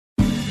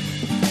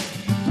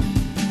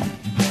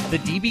The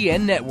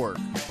DBN Network.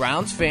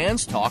 Browns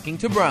fans talking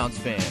to Browns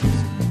fans.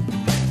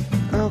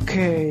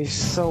 Okay,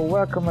 so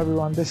welcome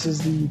everyone. This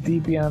is the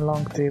DBN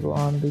Longtable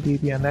on the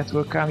DBN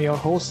Network. I'm your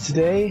host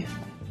today.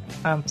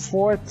 I'm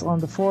fourth on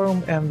the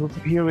forum, and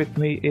here with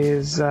me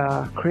is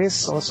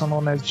Chris, also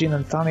known as Gin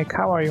and Tonic.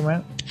 How are you,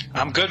 man?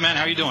 I'm good, man.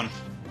 How are you doing?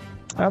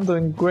 I'm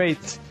doing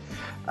great.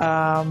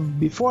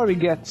 Before we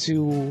get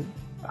to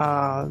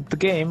the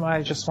game,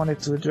 I just wanted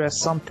to address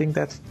something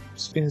that's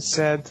been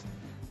said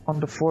on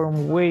the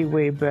forum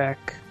way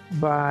back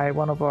by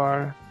one of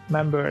our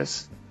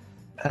members.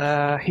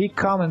 He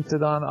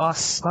commented on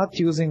us not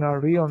using our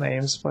real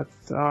names but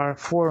our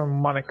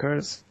forum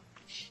monikers,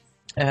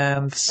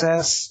 and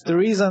says the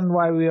reason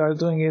why we are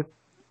doing it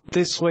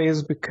this way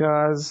is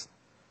because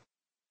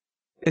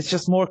it's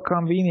just more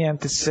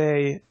convenient to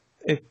say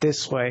it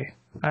this way.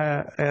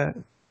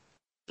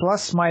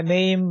 Plus my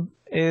name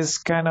is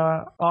kind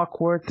of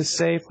awkward to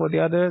say for the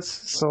others,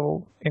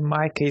 so in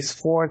my case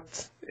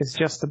fourth is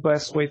just the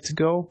best way to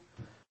go.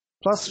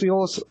 Plus we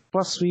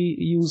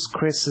use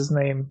Chris's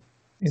name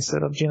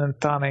instead of Gin and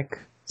Tonic,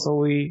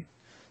 so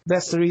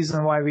that's the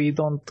reason why we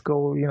don't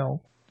go,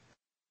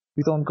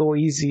 we don't go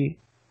easy.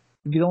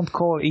 We don't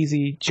call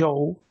easy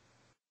Joe.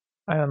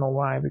 I don't know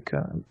why,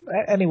 because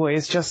anyway,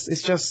 it's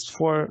just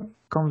for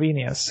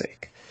convenience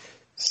sake.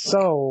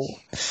 So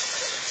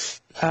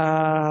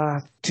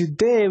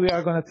today we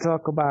are going to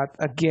talk about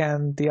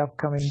again the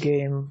upcoming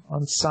game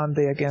on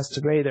Sunday against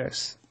the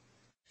Raiders.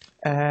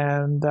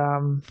 And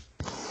I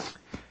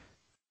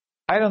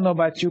don't know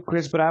about you,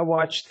 Chris, but I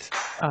watched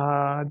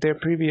their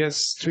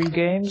previous 3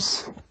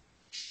 games,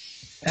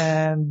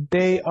 and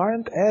they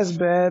aren't as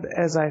bad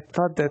as I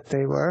thought that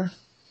they were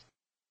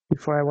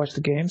before I watched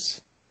the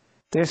games.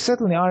 They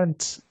certainly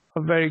aren't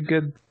a very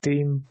good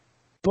team,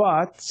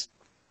 but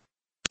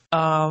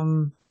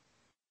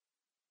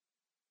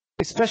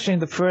especially in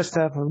the first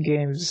half of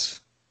games,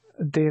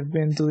 they've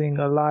been doing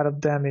a lot of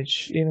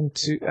damage. Even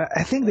to,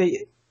 I think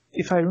they,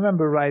 if I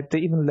remember right, they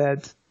even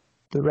led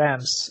the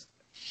Rams.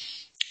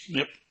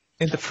 Yep.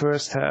 In the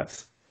first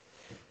half.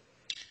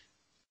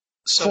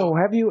 So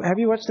have you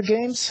watched the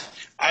games?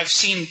 I've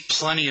seen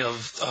plenty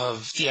of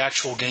the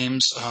actual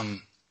games.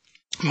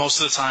 Most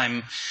of the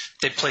time,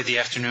 they play the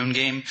afternoon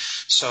game,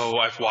 so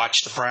I've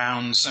watched the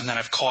Browns, and then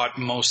I've caught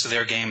most of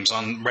their games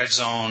on Red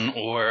Zone,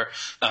 or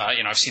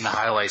I've seen the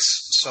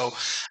highlights. So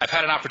I've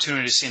had an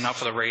opportunity to see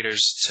enough of the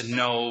Raiders to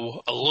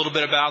know a little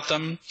bit about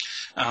them.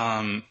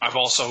 I've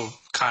also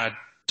kind of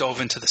dove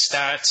into the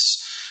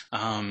stats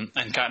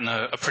and gotten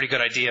a pretty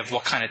good idea of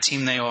what kind of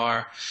team they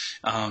are.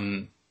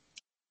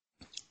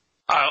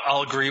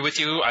 I'll agree with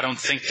you. I don't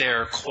think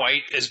they're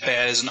quite as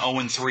bad as an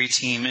 0-3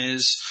 team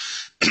is,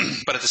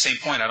 but at the same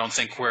point, I don't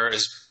think our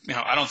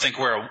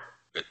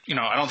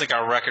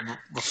record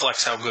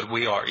reflects how good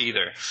we are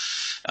either.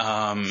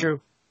 True.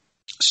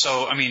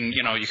 So,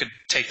 you could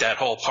take that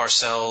whole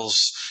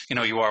Parcells,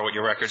 you are what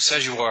your record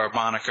says you are,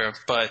 moniker,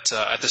 but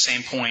at the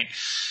same point,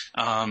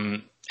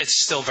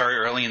 it's still very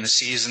early in the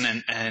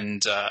season,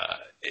 and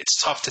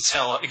it's tough to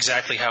tell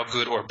exactly how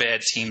good or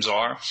bad teams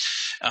are.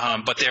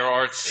 But there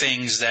are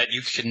things that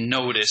you can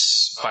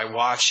notice by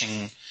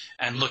watching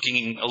and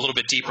looking a little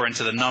bit deeper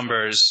into the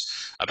numbers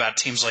about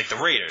teams like the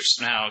Raiders.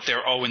 Now,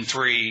 they're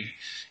 0-3,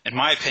 in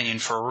my opinion,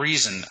 for a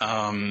reason.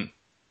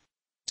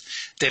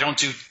 They don't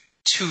do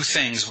 2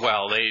 things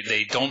well.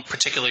 They don't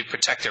particularly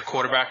protect their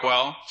quarterback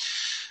well,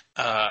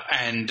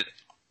 and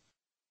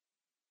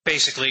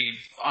basically,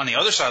 on the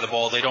other side of the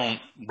ball, they don't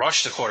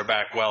rush the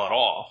quarterback well at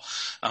all.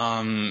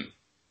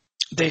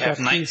 They have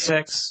 9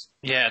 sacks.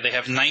 Yeah, they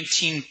have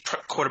 19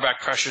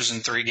 quarterback pressures in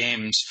 3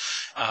 games.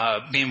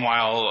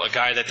 Meanwhile, a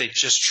guy that they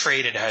just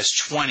traded has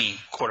 20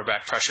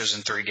 quarterback pressures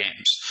in 3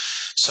 games.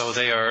 So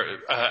they are,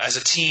 as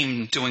a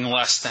team, doing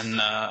less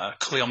than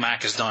Khalil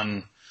Mack has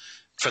done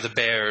for the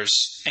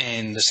Bears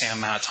in the same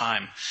amount of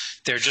time.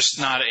 They're just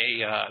not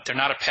they're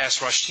not a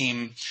pass rush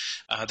team.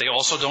 They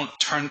also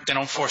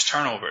don't force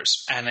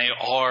turnovers, and they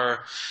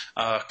are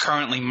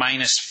currently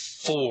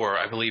 -4,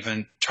 I believe,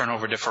 in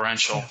turnover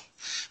differential.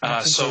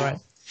 So right.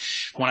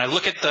 When I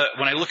look at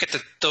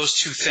those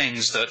 2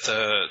 things,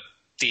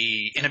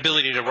 the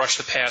inability to rush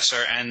the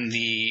passer and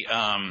the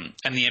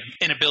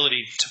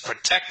inability to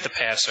protect the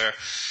passer,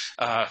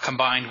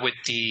 combined with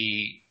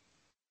the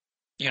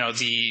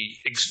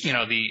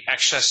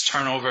excess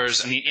turnovers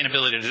and the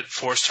inability to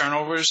force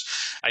turnovers,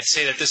 I'd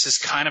say that this is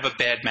kind of a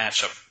bad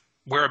matchup.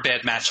 We're a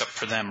bad matchup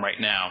for them right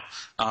now.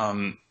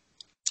 I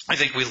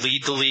think we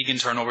lead the league in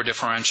turnover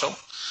differential.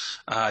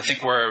 I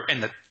think we're in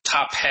the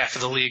top half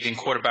of the league in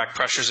quarterback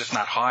pressures, if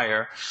not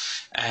higher.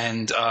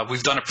 And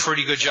we've done a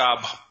pretty good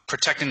job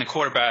protecting the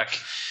quarterback,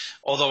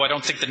 although I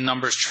don't think the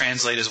numbers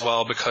translate as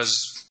well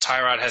because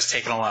Tyrod has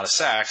taken a lot of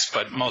sacks,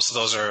 but most of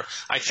those are,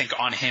 I think,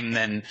 on him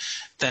than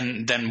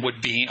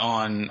would be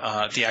on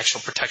the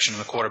actual protection of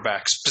the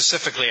quarterback,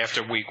 specifically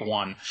after week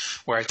 1,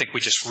 where I think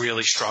we just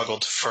really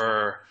struggled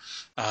for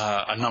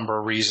a number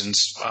of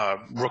reasons.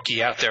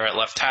 Rookie out there at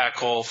left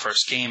tackle,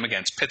 first game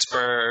against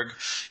Pittsburgh.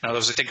 There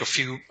was, I think, a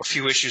few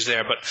issues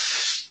there, but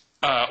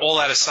all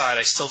that aside,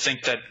 I still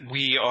think that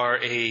we are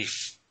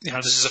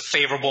this is a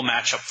favorable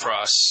matchup for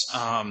us.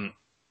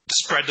 The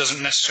spread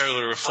doesn't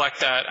necessarily reflect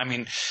that. I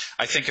mean,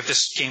 I think if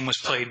this game was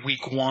played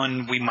week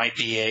 1, we might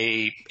be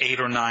a 8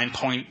 or 9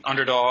 point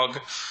underdog.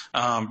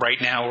 Right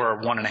now, we're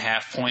a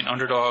 1.5 point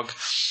underdog.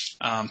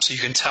 So you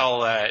can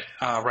tell that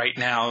right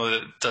now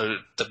the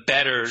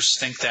bettors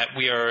think that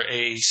we are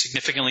a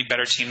significantly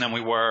better team than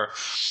we were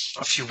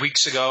a few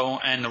weeks ago,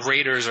 and the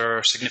Raiders are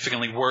a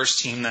significantly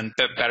worse team than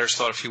bettors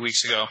thought a few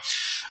weeks ago.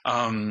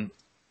 I'm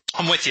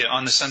with you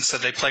on the sense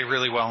that they play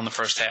really well in the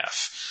first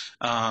half.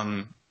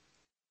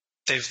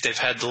 They've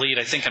had the lead,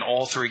 I think, in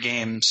all 3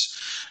 games,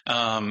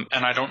 and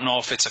I don't know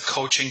if it's a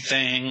coaching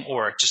thing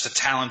or just a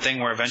talent thing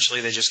where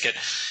eventually they just get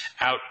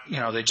out. They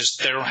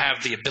don't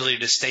have the ability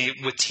to stay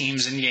with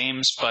teams in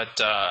games.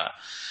 But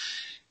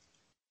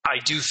I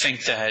do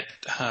think that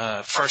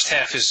first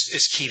half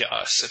is key to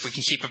us. If we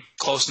can keep it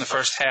close in the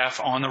first half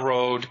on the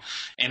road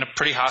in a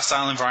pretty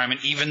hostile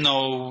environment, even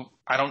though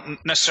I don't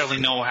necessarily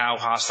know how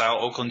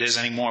hostile Oakland is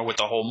anymore with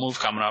the whole move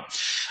coming up,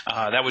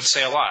 that would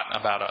say a lot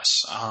about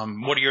us.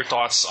 What are your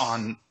thoughts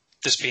on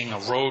this being a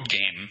road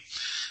game,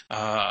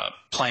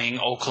 playing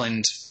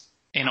Oakland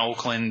in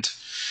Oakland,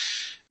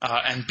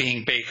 and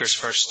being Baker's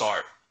first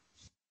start?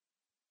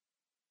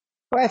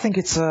 Well, I think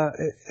it's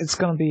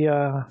going to be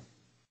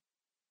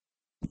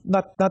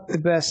not the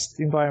best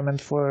environment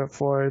for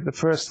the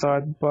first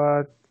start,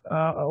 but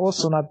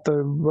also not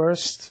the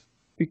worst,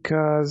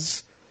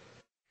 because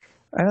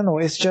I don't know.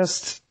 It's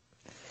just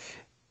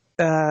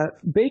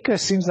Baker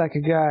seems like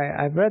a guy.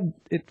 I read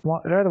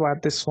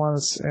about this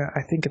once.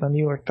 I think in a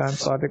New York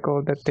Times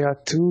article, that there are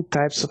 2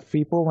 types of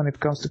people when it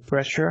comes to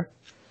pressure,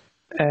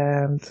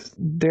 and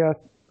there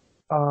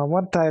are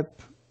one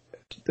type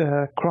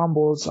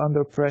crumbles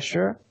under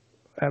pressure,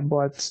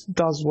 but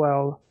does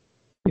well,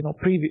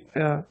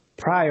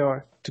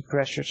 prior to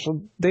pressure.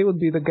 So they would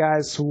be the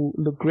guys who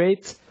look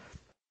great.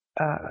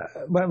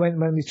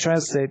 When we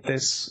translate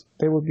this,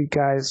 they would be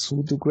guys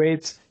who do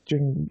great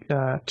during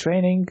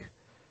training,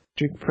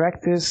 during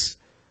practice,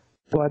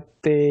 but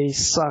they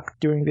suck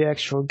during the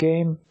actual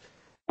game.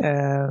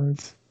 And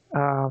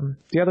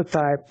the other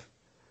type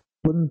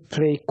wouldn't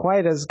play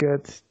quite as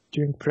good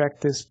during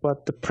practice,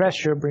 but the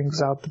pressure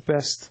brings out the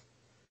best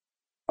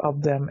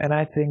of them. And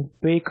I think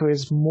Baker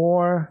is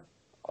more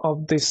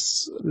of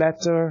this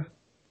latter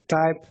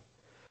type.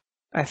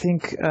 I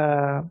think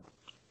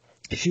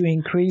if you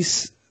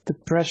increase the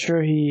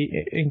pressure,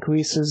 he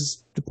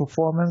increases the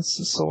performance.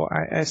 So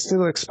I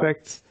still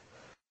expect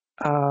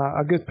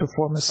a good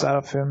performance out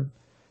of him.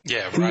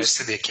 Yeah, rise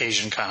to the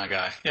occasion kind of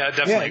guy. Yeah, I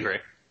definitely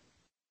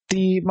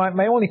agree.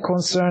 My only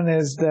concern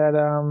is that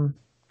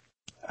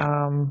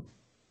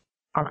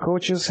our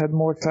coaches had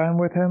more time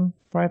with him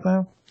right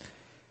now,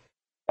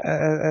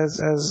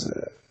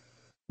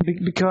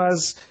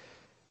 because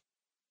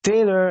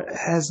Taylor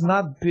has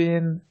not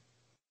been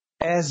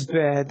as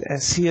bad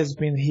as he has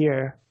been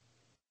here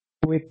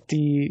with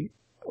the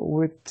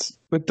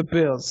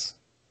Bills.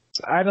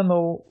 So I don't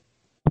know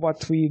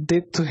what we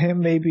did to him.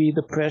 Maybe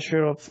the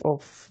pressure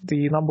of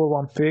the number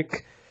 1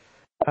 pick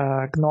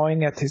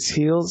gnawing at his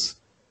heels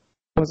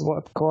was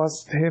what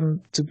caused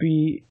him to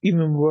be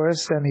even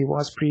worse than he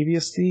was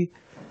previously.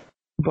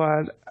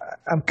 But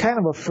I'm kind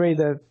of afraid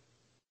that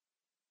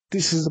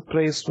this is a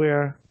place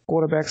where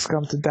quarterbacks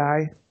come to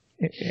die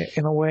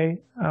in a way.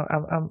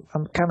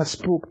 I'm kind of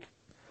spooked,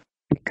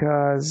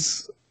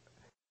 because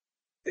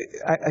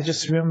I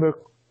just remember,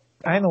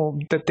 I know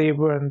that they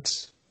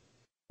weren't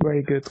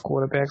very good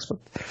quarterbacks, but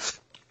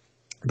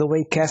the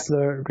way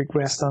Kessler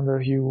regressed under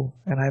Hugh,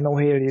 and I know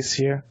Haley is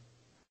here,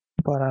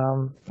 but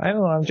I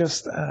don't know,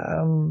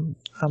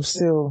 I'm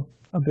still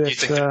a bit... You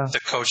think the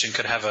coaching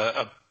could have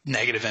a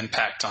negative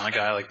impact on a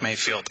guy like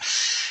Mayfield?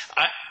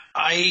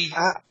 I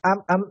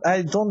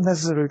don't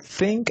necessarily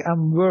think.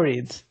 I'm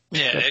worried.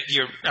 Yeah,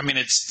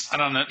 I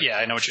don't know. Yeah,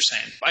 I know what you're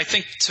saying. I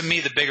think, to me,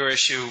 the bigger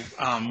issue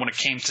when it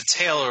came to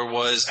Taylor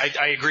was,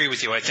 I agree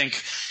with you. I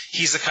think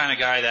he's the kind of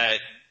guy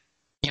that,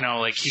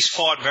 he's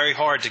fought very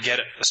hard to get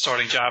a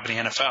starting job in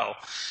the NFL.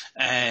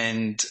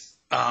 And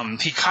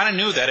he kind of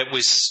knew that it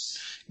was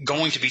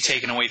going to be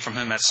taken away from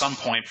him at some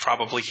point,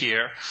 probably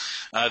here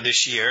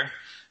this year.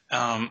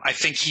 I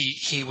think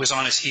he was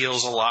on his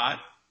heels a lot.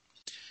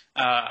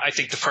 I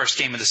think the first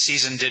game of the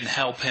season didn't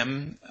help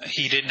him.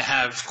 He didn't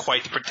have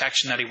quite the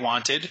protection that he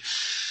wanted.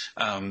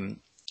 And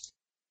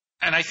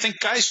I think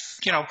guys,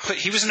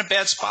 he was in a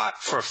bad spot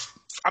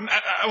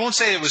I won't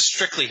say it was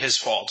strictly his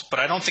fault,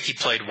 but I don't think he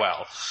played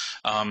well.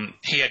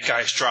 He had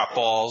guys drop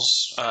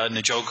balls.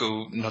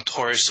 Njoku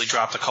notoriously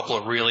dropped a couple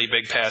of really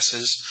big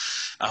passes.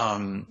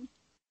 But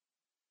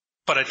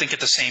I think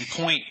at the same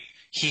point,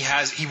 he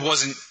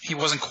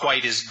wasn't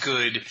quite as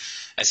good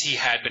as he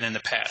had been in the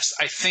past.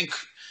 I think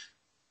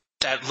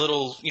that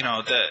little,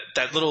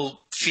 that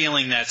little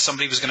feeling that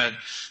somebody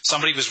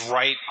was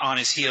right on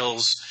his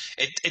heels,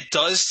 it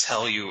does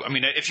tell you. I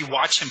mean, if you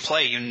watch him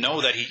play, you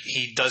know that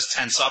he does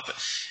tense up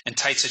in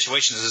tight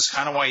situations. This is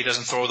kind of why he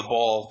doesn't throw the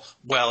ball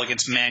well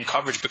against man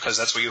coverage, because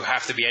that's where you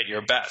have to be at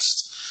your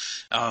best.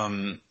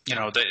 I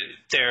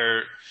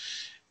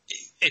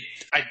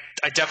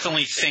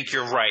definitely think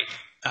you're right.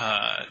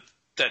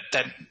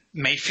 That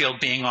Mayfield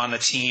being on the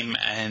team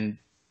and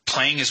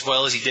playing as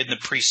well as he did in the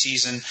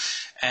preseason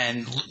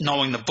and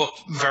knowing the book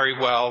very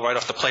well, right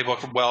off the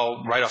playbook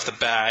well, right off the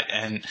bat,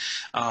 and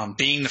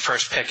being the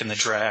first pick in the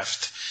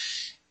draft,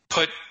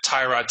 put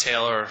Tyrod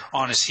Taylor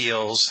on his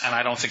heels, and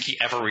I don't think he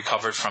ever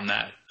recovered from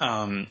that.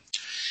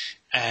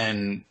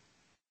 And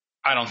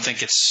I don't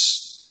think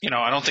it's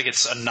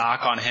a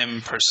knock on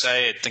him per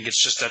se. I think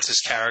it's just that's his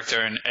character,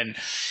 and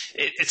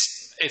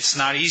it's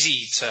not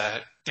easy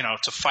to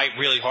fight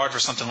really hard for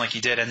something like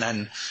he did, and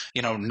then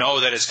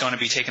know that it's going to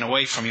be taken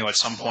away from you at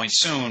some point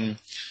soon,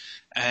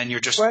 and you're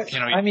just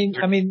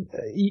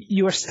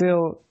you are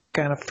still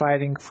kind of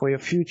fighting for your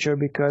future,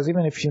 because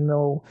even if you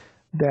know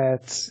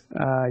that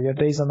your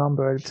days are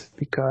numbered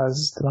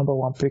because the number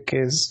one pick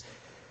is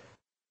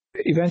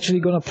eventually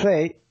going to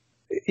play,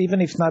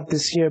 even if not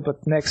this year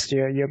but next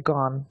year, you're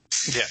gone.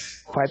 Yeah,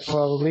 quite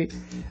probably.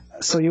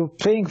 So you're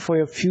playing for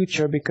your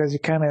future because you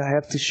kind of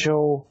have to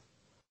show.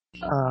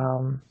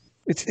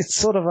 It's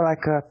sort of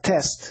like a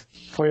test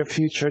for your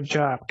future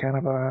job, kind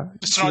of a.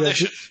 It's an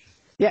audition.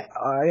 Yeah,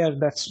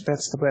 that's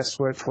the best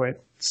word for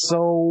it.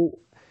 So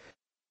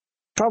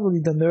probably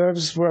the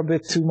nerves were a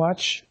bit too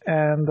much,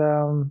 and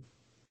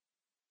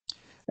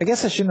I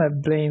guess I shouldn't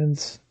have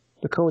blamed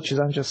the coaches.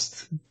 I'm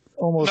just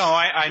almost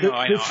I know.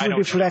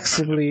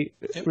 reflexively,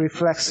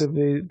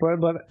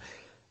 but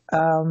I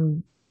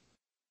don't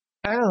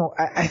know.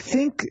 I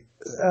think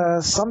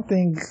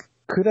something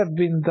could have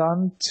been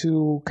done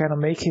to kind of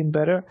make him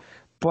better,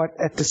 but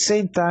at the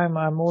same time,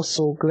 I'm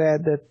also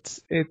glad that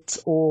it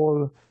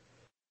all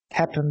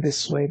happened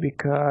this way,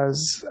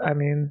 because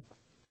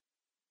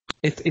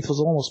it was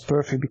almost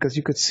perfect, because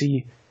you could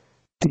see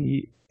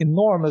the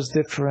enormous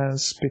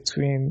difference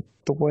between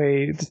the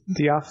way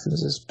the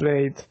offense is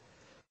played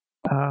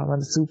when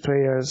the two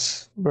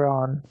players were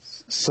on.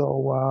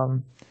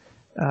 So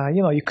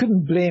you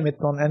couldn't blame it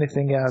on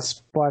anything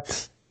else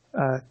but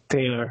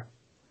Taylor.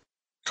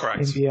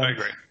 Correct. I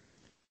agree.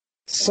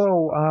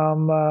 So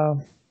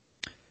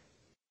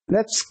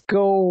let's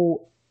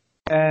go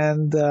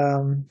and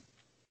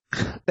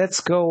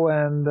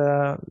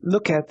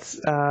look at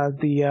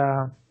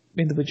the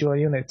individual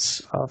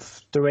units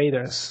of the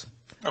Raiders.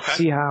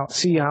 Okay.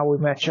 See how we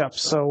match up.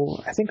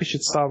 So I think we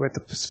should start with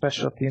the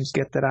special teams.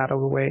 Get that out of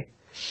the way.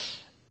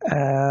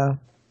 I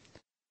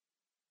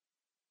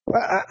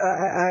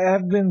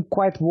have been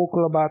quite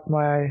vocal about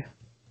my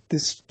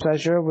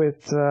displeasure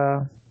with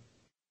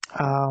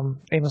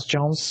Amos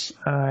Jones.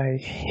 I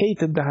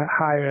hated the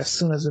hire as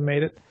soon as we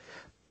made it,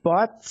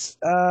 but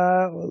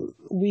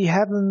we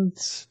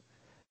haven't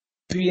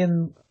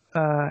been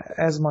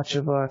as much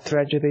of a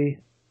tragedy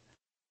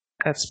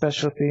at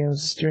special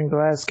teams during the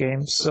last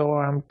game, so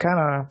I'm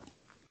kind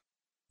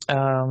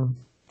of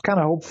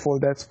hopeful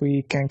that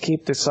we can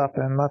keep this up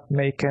and not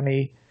make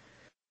any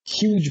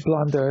huge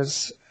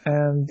blunders.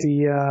 And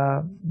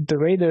the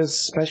Raiders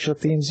special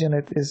teams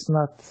unit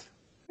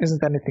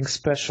isn't anything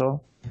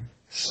special.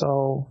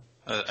 So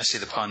I see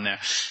the pun there.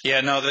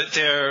 Yeah, no,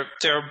 they're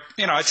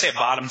I'd say a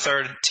bottom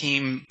third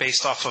team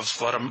based off of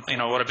what I've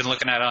been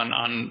looking at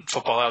on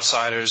Football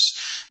Outsiders.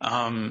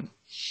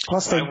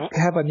 Plus, they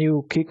have a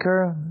new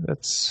kicker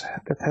that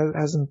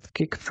hasn't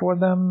kicked for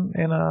them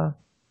in a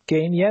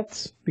game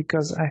yet,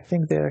 because I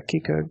think their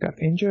kicker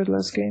got injured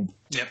last game.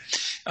 Yep.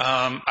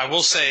 I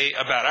will say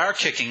about our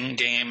kicking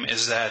game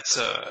is that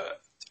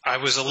I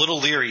was a little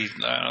leery.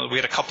 We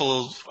had a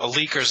couple of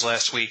leakers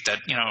last week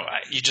that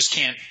you just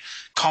can't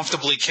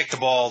comfortably kick the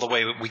ball the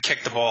way we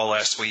kicked the ball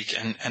last week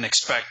and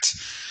expect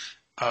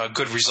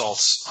good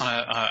results.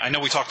 I know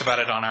we talked about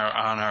it on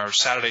our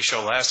Saturday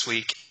show last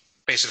week,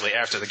 basically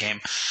after the game.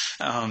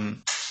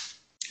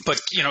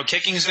 But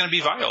kicking is going to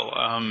be vital.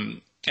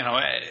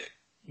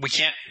 We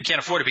can't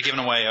afford to be giving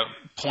away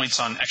points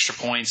on extra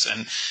points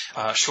and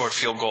short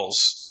field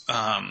goals.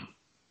 I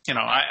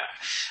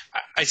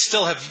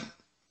still have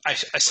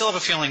a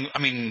feeling. I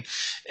mean,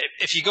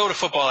 if you go to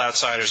Football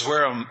Outsiders,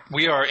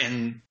 we are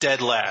in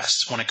dead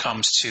last when it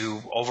comes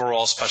to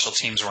overall special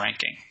teams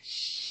ranking,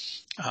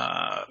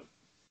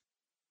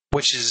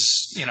 which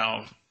is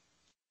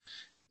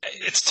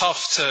it's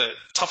tough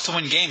to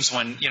win games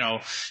when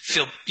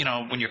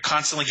when you're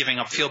constantly giving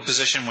up field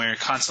position, when you're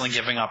constantly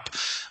giving up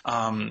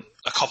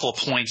a couple of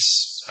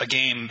points a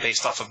game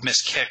based off of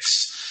missed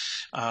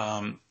kicks.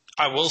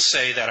 I will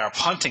say that our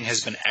punting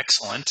has been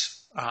excellent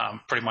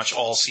pretty much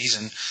all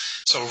season.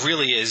 So it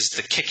really is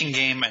the kicking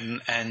game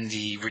and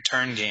the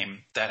return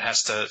game that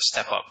has to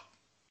step up.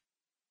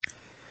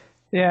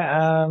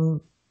 Yeah,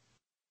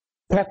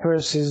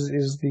 Peppers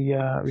is the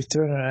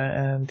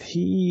returner, and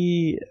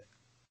he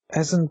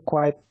hasn't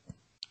quite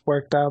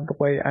worked out the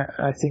way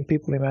I think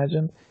people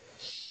imagine,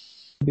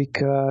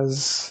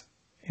 because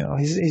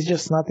he's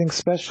just nothing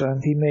special,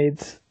 and he made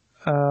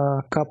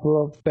a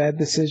couple of bad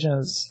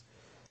decisions.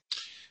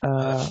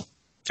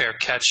 Fair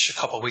catch a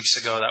couple of weeks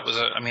ago. That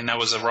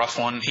was a rough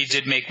one. He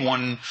did make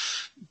one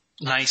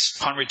nice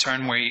punt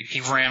return where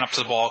he ran up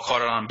to the ball,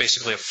 caught it on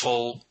basically a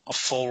full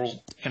sprint,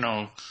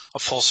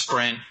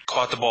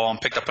 caught the ball and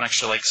picked up an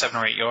extra like 7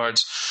 or 8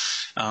 yards.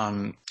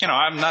 I'm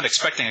not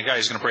expecting a guy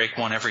who's going to break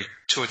one every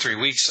 2 or 3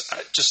 weeks.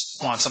 I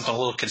just want something a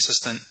little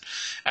consistent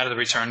out of the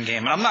return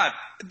game. And I'm not,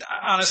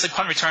 honestly,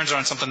 punt returns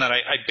aren't something that I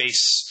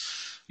base,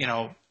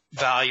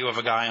 value of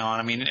a guy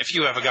on. I mean, if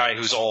you have a guy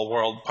who's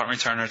all-world punt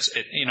returner,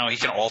 he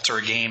can alter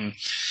a game.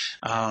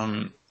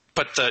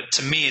 But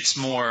to me,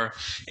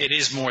 it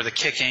is more the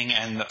kicking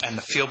and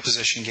the field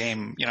position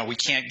game. We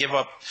can't give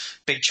up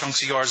big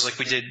chunks of yards like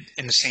we did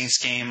in the Saints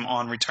game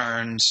on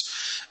returns.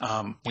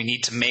 We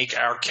need to make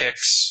our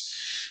kicks.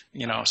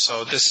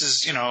 So this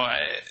is,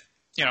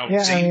 Yeah,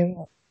 I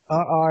mean,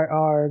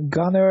 our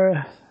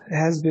gunner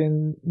has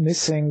been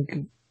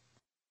missing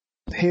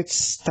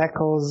hits,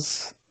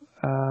 tackles,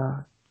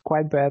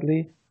 quite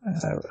badly.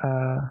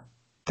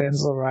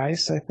 Denzel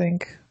Rice, I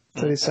think,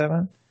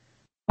 37.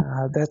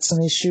 That's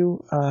an issue.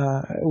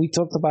 We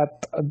talked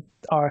about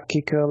our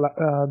kicker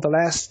the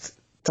last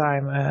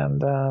time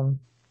and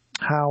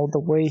how the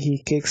way he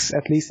kicks,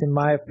 at least in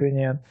my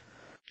opinion,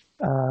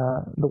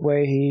 the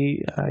way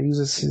he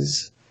uses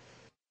his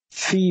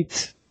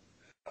feet,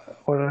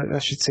 or I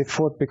should say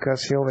foot,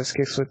 because he always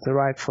kicks with the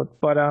right foot.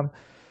 But I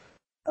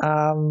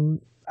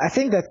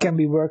think that can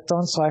be worked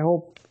on, so I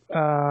hope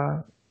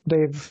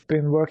they've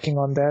been working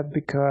on that,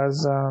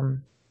 because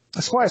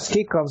as far as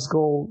kickoffs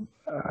go,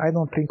 I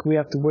don't think we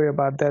have to worry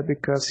about that,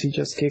 because he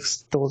just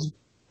kicks those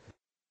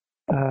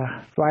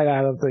right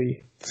out of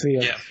the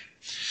field. Yeah.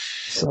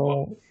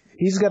 So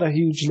he's got a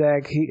huge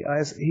leg.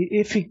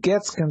 If he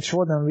gets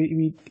control, then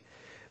we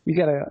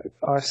got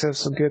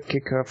ourselves a good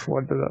kicker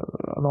for the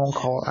long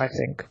haul, I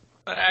think.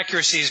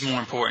 Accuracy is more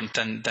important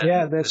than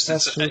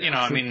that's true.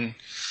 I mean.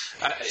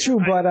 True,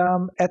 but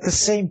at the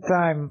same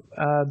time,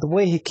 the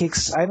way he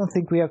kicks, I don't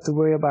think we have to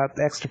worry about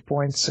extra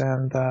points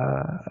and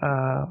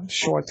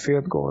short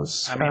field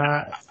goals. I mean,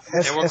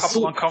 there were a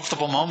couple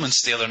uncomfortable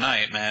moments the other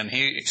night, man.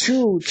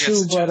 True,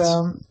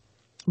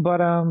 but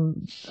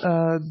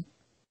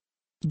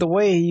the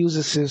way he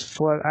uses his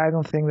foot, I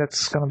don't think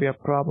that's going to be a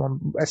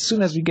problem. As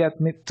soon as we get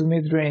to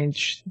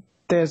mid-range,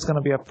 there's going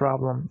to be a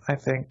problem, I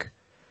think.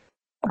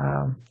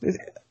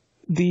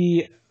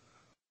 The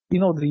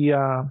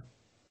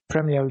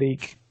Premier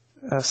League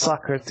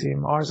soccer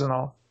team,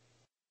 Arsenal.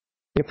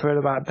 You've heard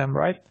about them,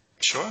 right?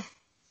 Sure.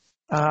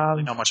 I don't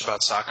really know much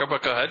about soccer,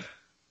 but go ahead.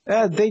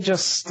 They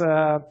just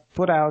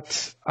put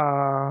out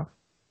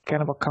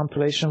kind of a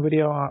compilation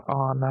video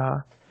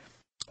on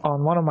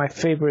one of my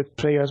favorite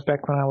players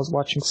back when I was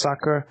watching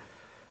soccer.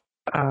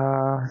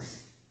 My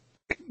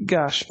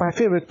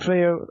favorite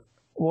player,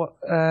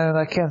 and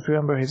I can't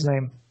remember his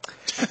name.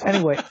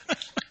 Anyway,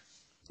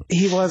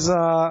 he was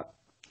a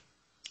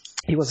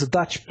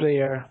Dutch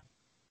player,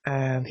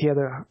 and he had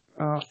a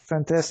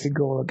fantastic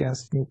goal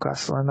against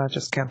Newcastle, and I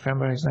just can't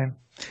remember his name.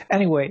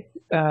 Anyway,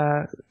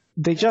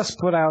 they just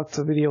put out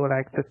a video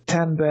like the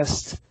 10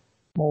 best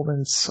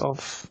moments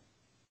of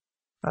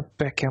not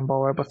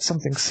Beckenbauer, but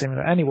something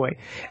similar. Anyway,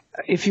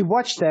 if you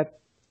watch that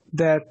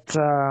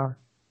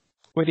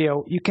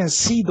video, you can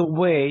see the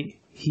way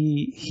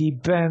he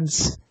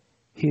bends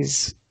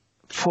his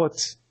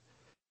foot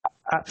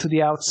to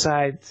the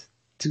outside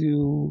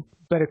to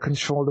better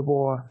control the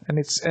ball, and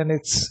it's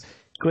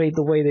great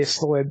the way they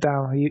slow it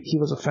down. He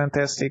was a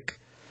fantastic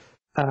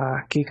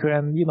kicker,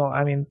 and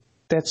I mean,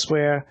 that's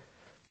where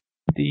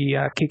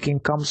the kicking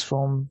comes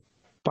from.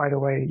 By the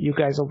way, you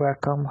guys are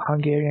welcome.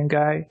 Hungarian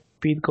guy,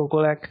 Pete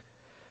Gogolek,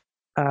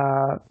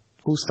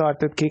 who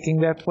started kicking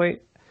that way.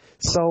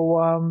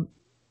 So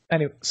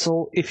anyway,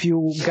 so if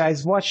you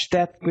guys watch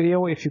that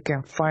video, if you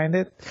can find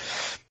it,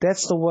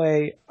 that's the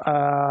way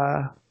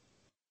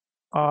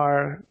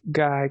our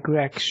guy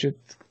Greg should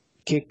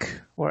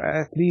kick, or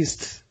at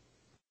least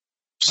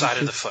side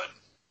of the foot.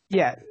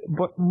 Yeah,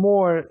 but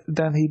more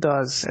than he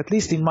does, at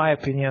least in my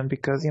opinion,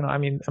 because I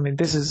mean,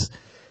 this is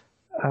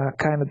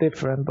kind of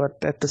different.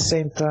 But at the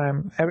same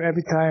time,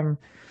 every time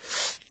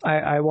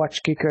I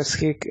watch kickers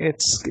kick,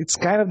 it's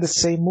kind of the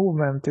same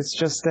movement. It's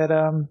just that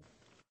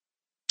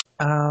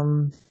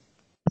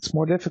it's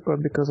more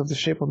difficult because of the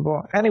shape of the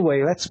ball.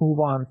 Anyway, let's move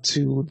on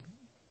to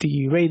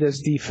the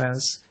Raiders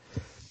defense.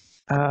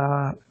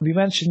 We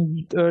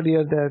mentioned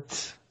earlier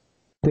that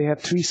they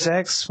had 3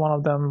 sacks, one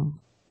of them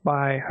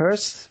by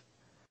Hurst.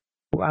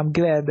 I'm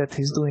glad that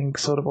he's doing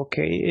sort of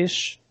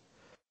okay-ish,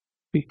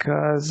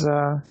 because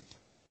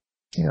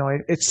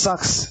it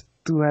sucks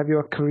to have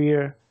your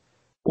career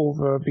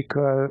over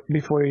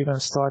before you even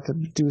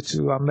started due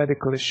to a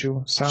medical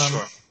issue. So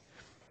sure.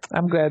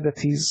 I'm glad that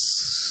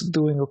he's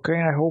doing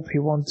okay. I hope he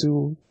won't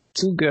do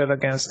too good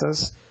against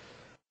us.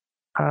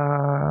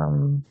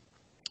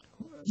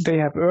 They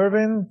have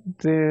Irvin.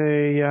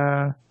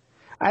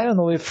 I don't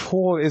know if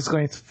Hall is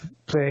going to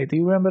play. Do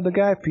you remember the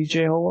guy,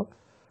 PJ Hall?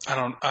 I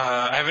don't.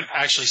 I haven't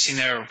actually seen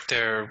their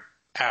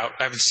out.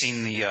 I haven't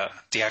seen the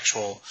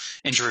actual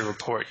injury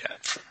report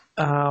yet.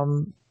 I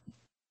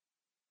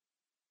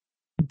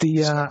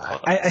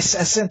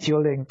sent you a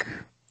link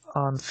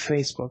on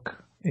Facebook.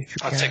 if you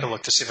I'll can. take a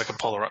look to see if I can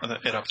pull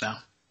it up now.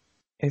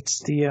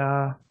 It's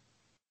the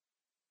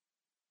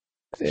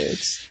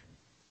it's.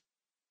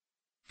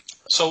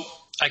 So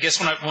I guess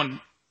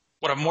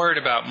what I'm worried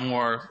about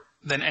more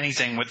than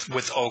anything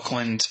with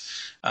Oakland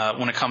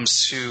when it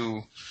comes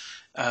to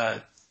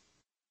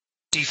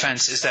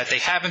defense is that they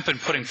haven't been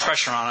putting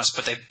pressure on us,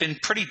 but they've been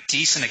pretty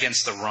decent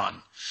against the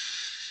run.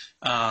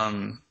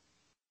 Now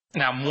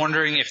I'm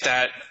wondering if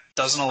that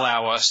doesn't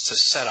allow us to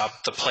set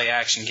up the play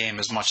action game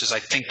as much as I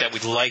think that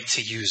we'd like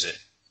to use it.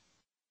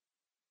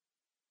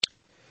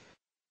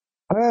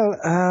 Well,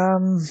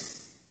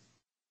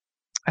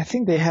 I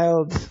think they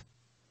held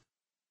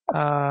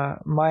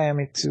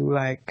Miami to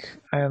like,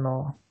 I don't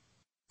know,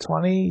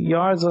 20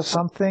 yards or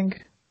something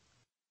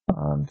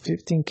on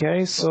 15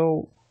 carries,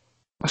 so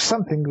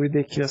something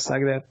ridiculous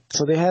like that.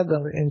 So they had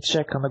them in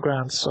check on the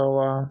ground. So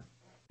I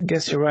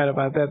guess you're right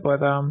about that.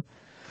 But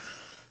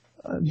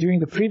during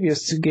the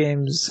previous two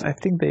games, I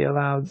think they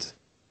allowed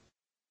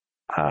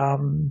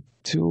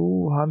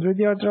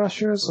 200-yard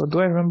rushers, or do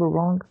I remember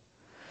wrong?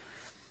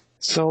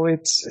 So I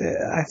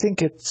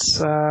think it's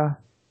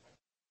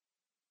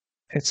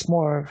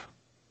more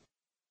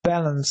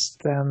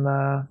balanced than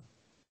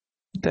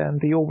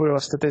the overall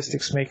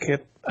statistics make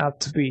it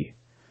out to be.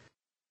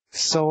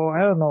 So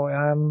I don't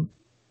know.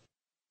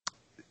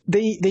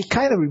 They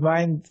kind of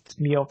remind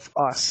me of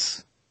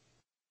us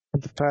in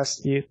the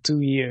past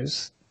 2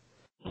 years.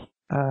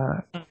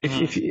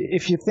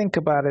 If you think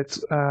about it,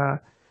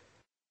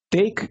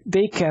 they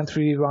can't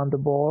really run the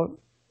ball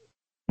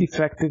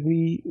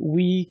effectively.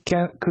 We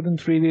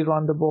couldn't really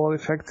run the ball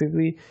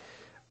effectively.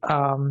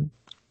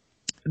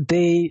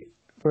 They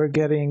were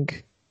getting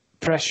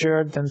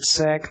pressured and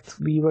sacked.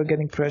 We were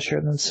getting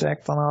pressured and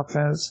sacked on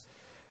offense.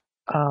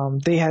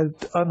 They had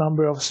a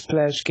number of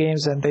splash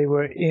games, and they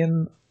were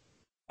in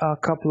a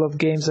couple of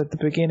games at the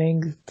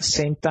beginning. The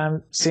same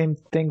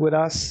thing with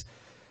us.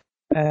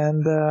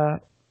 And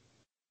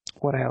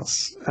what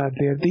else?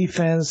 Their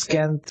defense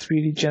can't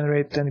really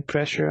generate any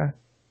pressure.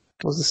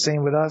 It was the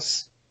same with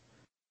us.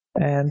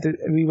 And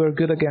we were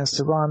good against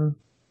the run,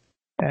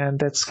 and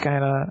that's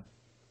kind of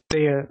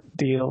their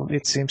deal,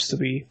 it seems to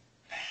be.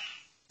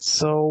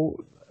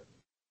 So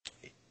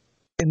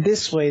in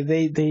this way,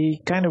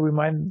 they kind of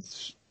remind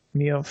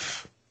me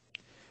of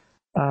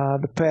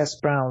the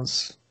past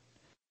Browns.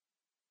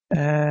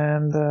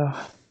 And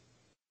I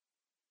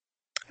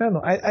don't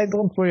know. I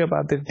don't worry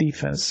about their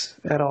defense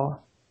at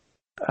all.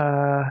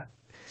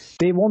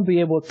 They won't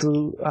be able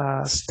to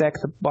stack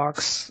the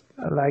box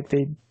like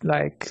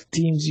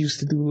teams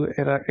used to do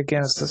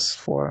against us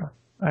for,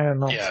 I don't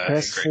know,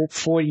 past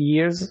 4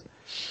 years.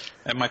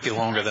 It might be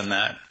longer than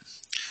that.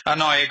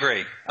 No, I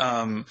agree.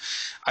 I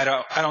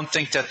don't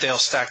think that they'll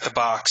stack the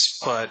box,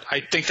 but I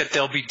think that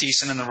they'll be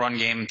decent in the run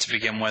game to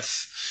begin with.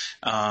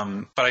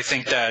 But I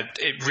think that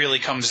it really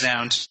comes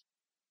down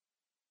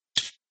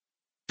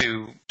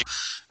to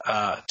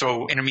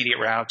throw intermediate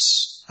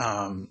routes,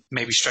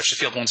 maybe stretch the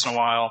field once in a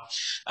while.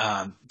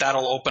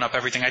 That'll open up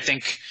everything. I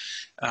think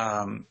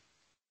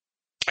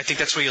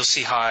that's where you'll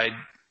see Hyde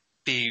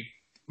be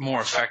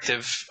more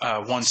effective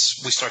once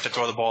we start to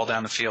throw the ball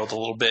down the field a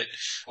little bit,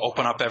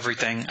 open up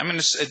everything. I mean,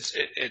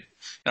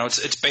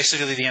 it's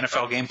basically the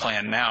NFL game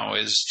plan now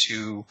is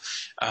to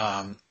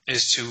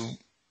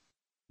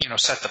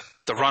set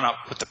the run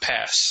up with the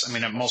pass. I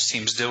mean, most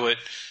teams do it.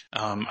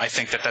 I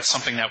think that that's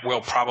something that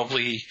we'll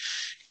probably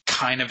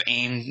kind of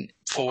aim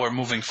for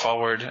moving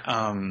forward.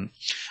 I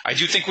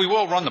do think we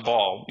will run the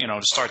ball,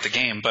 to start the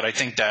game, but I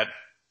think that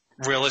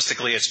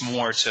realistically it's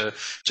more to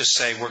just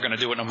say we're going to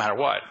do it no matter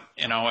what,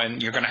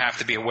 and you're going to have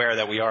to be aware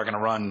that we are going to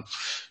run,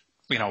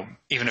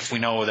 even if we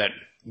know that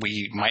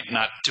we might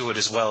not do it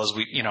as well as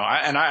we,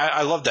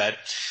 I love that.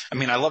 I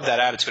mean, I love that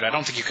attitude. I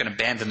don't think you can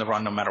abandon the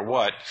run no matter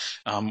what.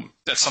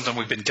 That's something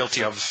we've been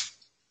guilty of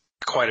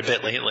quite a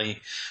bit lately,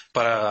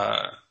 but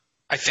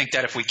I think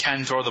that if we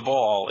can throw the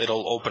ball,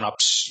 it'll open up,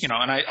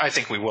 and I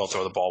think we will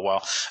throw the ball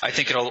well. I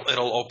think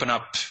it'll open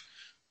up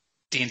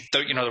the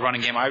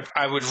running game.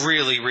 I would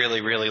really,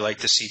 really, really like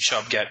to see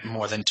Chubb get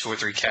more than 2 or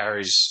 3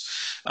 carries.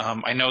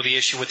 I know the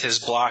issue with his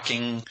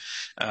blocking.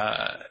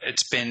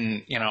 It's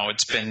been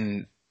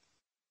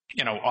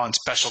on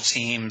special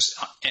teams,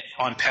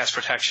 on pass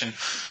protection,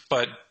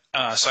 but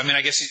so I mean,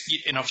 I guess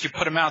if you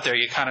put him out there,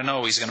 you kind of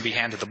know he's going to be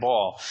handed the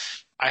ball.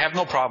 I have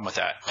no problem with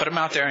that. Put him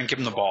out there and give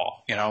him the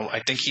ball.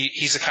 I think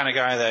he's the kind of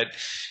guy that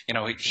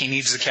he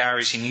needs the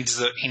carries, he needs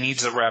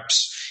the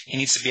reps, he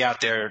needs to be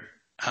out there.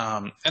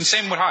 And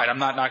same with Hyde. I'm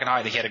not knocking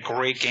Hyde. He had a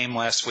great game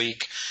last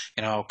week.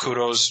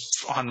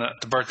 Kudos on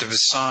the birth of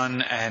his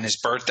son and his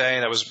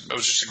birthday. It was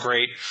just a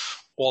great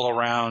all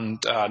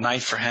around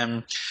night for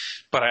him.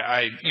 But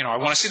I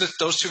want to see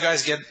those two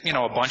guys get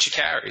a bunch of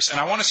carries, and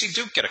I want to see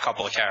Duke get a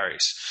couple of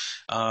carries.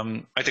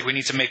 I think we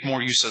need to make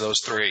more use of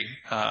those three.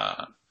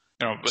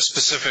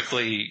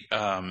 Specifically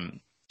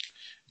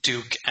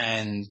Duke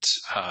and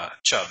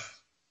Chubb.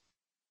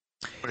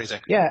 What do you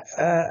think? Yeah,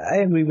 I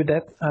agree with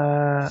that.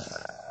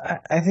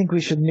 I think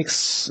we should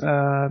mix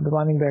the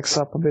running backs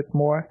up a bit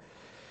more.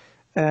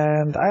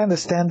 And I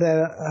understand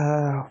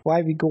that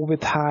why we go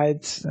with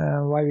Hyde,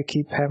 why we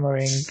keep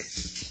hammering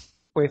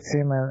with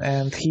him,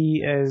 and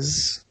he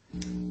is,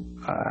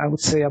 I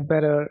would say, a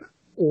better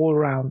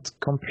all-round,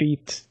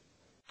 complete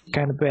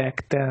kind of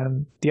back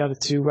than the other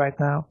two right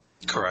now.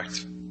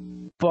 Correct.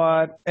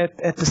 But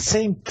at the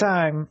same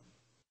time,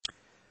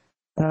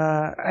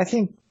 I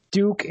think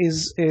Duke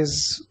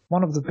is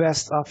one of the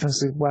best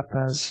offensive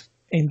weapons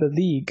in the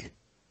league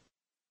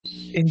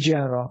in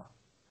general.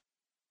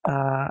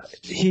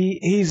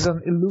 He's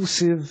an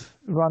elusive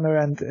runner,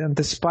 and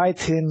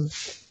despite him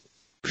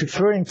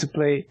preferring to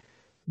play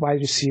wide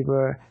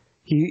receiver,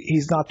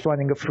 he's not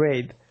running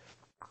afraid.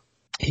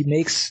 He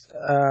makes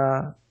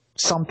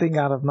something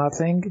out of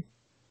nothing,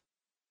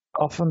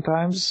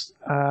 oftentimes,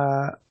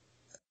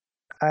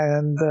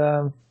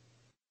 and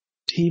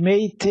he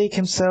may take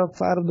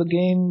himself out of the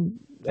game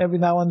every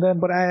now and then,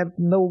 but I have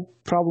no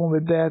problem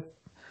with that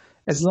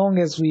as long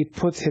as we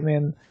put him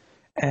in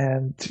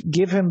and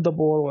give him the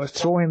ball or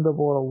throw him the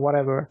ball or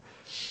whatever.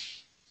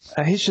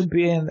 He should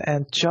be in,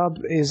 and Chubb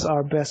is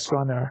our best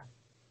runner.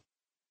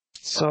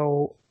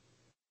 So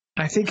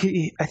I think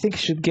he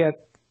should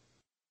get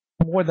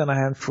more than a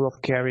handful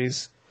of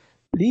carries.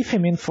 Leave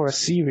him in for a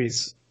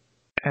series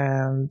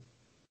and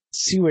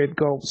see where it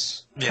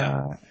goes.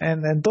 Yeah.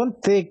 And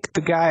don't take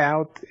the guy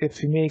out if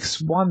he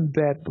makes one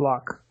bad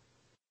block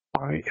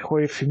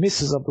or if he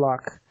misses a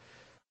block.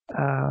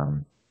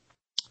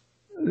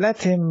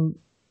 Let him,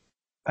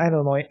 I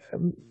don't know,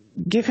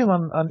 give him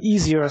an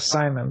easier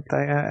assignment.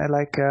 I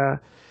like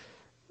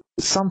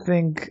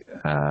something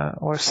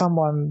or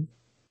someone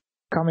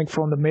coming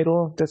from the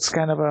middle that's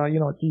kind of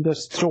you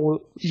just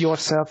throw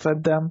yourself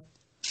at them.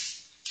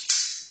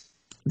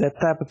 That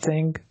type of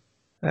thing.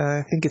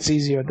 I think it's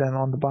easier than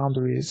on the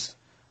boundaries.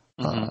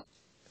 Mm-hmm.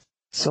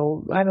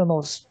 So I don't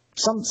know,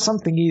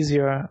 something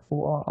easier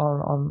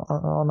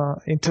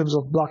on in terms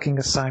of blocking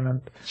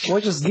assignment,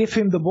 or just give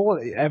him the ball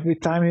every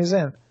time he's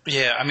in.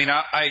 Yeah, I mean,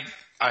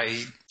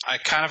 I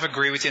kind of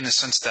agree with you in the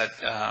sense that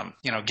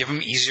give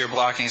him easier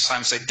blocking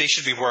assignments. They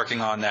should be working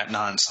on that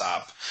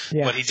nonstop.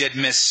 Yeah. But he did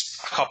miss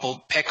a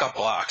couple pickup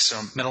blocks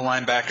or middle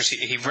linebackers.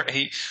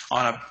 He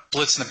on a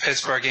blitz in the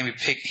Pittsburgh game,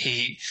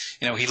 he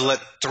let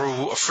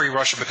through a free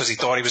rusher because he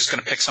thought he was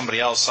going to pick somebody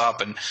else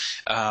up. And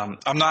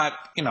I'm not,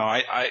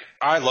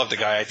 I love the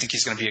guy. I think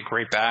he's going to be a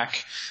great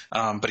back,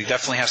 but he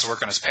definitely has to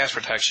work on his pass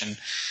protection.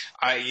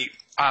 I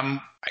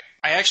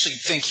actually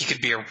think he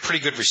could be a pretty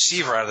good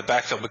receiver out of the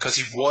backfield because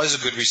he was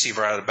a good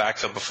receiver out of the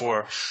backfield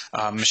before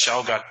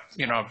Michelle got,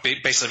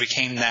 basically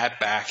became that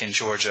back in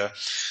Georgia.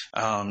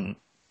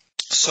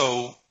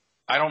 So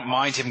I don't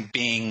mind him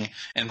being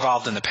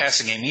involved in the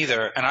passing game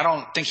either, and I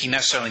don't think he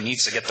necessarily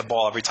needs to get the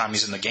ball every time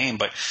he's in the game,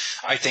 but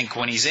I think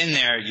when he's in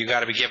there, you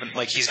got to be given,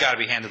 he's got to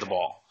be handed the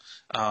ball.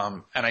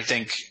 And I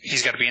think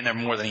he's got to be in there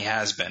more than he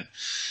has been.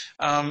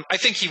 I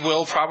think he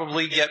will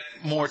probably get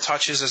more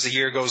touches as the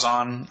year goes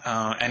on,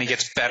 and he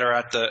gets better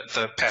at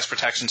the pass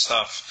protection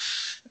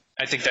stuff.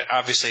 I think that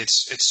obviously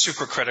it's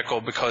super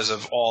critical because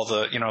of all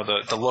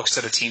the looks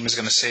that a team is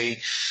going to see.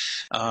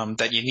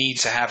 That you need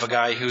to have a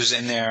guy who's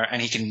in there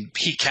and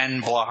he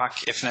can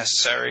block if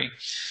necessary.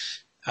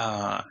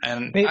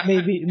 And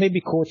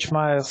maybe Coach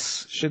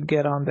Miles should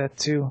get on that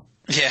too.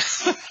 Yeah.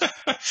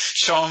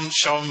 show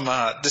him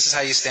this is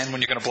how you stand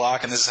when you're going to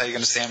block and this is how you're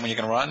going to stand when you're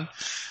going to run.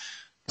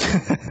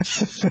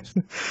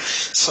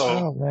 So,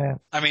 oh, man.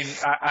 I mean,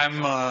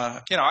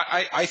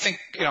 I think,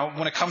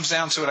 when it comes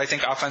down to it, I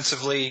think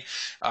offensively,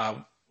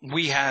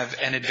 we have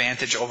an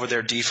advantage over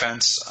their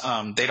defense.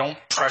 They don't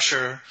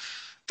pressure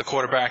the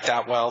quarterback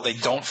that well. They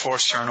don't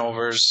force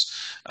turnovers.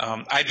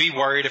 I'd be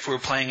worried if we were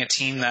playing a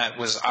team that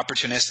was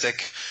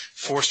opportunistic,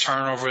 forced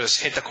turnovers,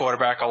 hit the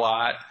quarterback a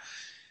lot.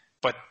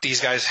 But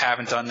these guys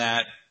haven't done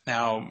that.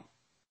 Now,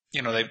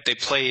 they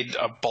played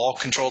a ball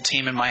control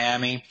team in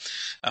Miami.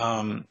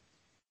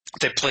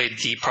 They played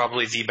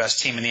probably the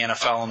best team in the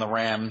NFL in the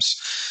Rams.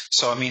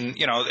 So, I mean,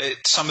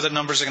 some of the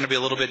numbers are going to be a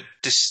little bit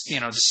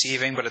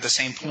deceiving, but at the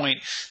same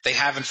point, they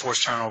haven't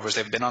forced turnovers.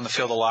 They've been on the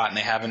field a lot, and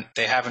they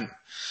haven't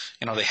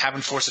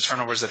forced the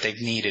turnovers that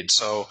they've needed.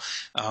 So,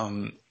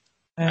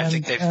 I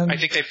think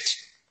they've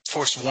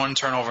forced one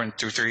turnover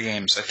through 3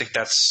 games. I think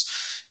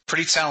that's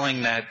pretty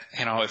telling that,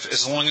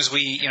 as long as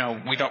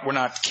we're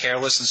not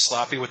careless and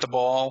sloppy with the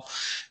ball,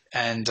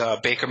 and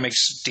Baker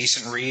makes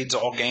decent reads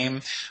all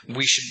game,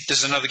 this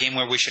is another game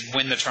where we should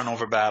win the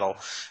turnover battle.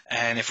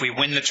 And if we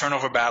win the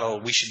turnover battle,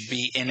 we should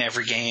be in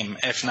every game,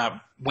 if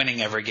not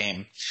winning every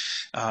game.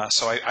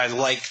 So I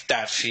like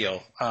that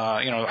feel.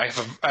 I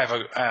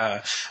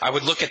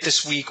would look at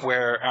this week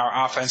where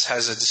our offense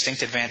has a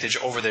distinct advantage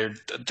over the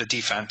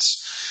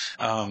defense.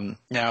 Now,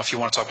 if you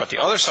want to talk about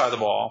the other side of the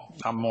ball,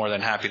 I'm more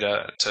than happy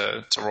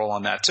to roll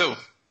on that too.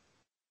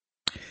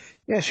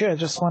 Yeah, sure. I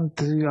just want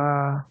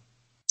to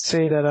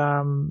say that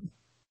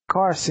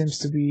Carr seems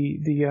to be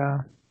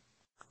the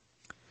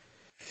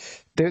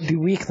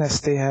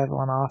weakness they have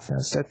on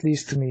offense, at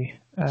least to me,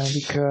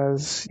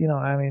 because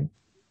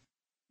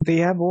they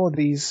have all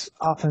these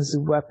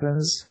offensive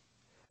weapons,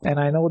 And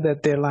I know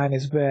that their line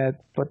is bad,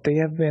 but they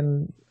have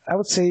been, I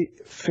would say,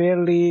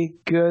 fairly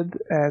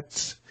good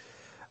at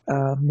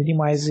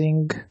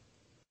minimizing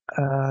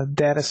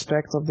that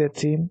aspect of their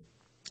team,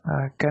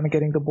 kind of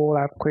getting the ball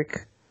out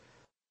quick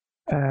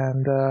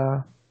and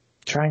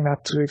trying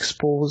not to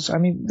expose. I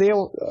mean, they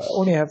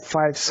only have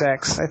 5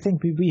 sacks. I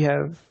think we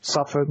have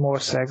suffered more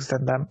sacks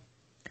than them.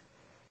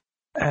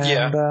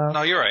 And,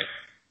 no, you're right.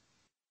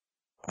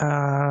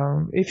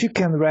 If you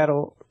can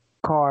rattle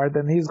Carr,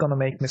 then he's going to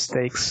make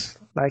mistakes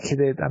like he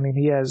did. I mean,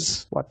 he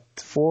has,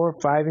 4 or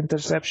 5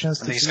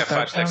 interceptions? I think he's got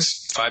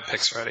 5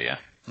 picks already, yeah,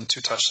 and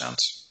 2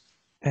 touchdowns.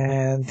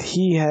 And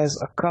he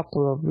has a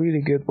couple of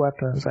really good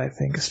weapons, I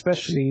think,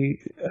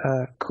 especially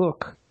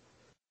Cook,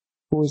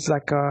 who is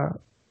like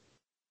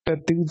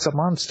that dude's a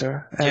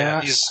monster.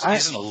 Yeah, he's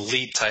an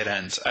elite tight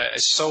end.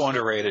 So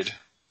underrated.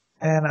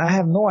 And I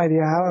have no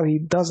idea how he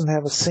doesn't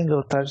have a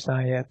single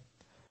touchdown yet.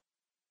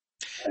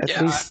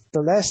 At least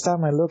the last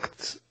time I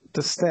looked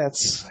the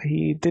stats,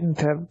 he didn't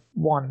have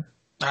one.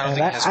 I don't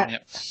think he has one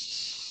yet.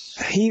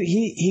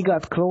 He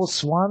got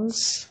close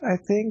once, I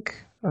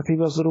think, but he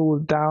was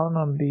ruled down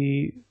on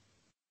the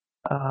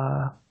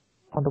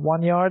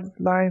 1-yard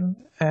line,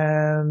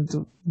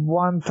 and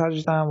one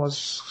touchdown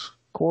was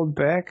called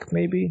back,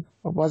 maybe,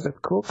 or was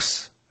it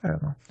Cook's? I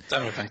don't know. That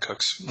would have been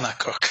Cook's, not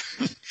Cook.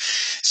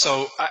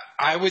 So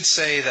I would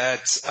say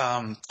that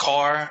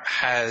Carr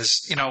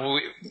has,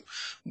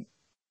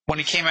 when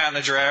he came out in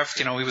the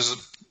draft,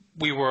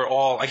 we were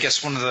all, I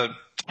guess one of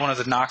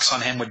the knocks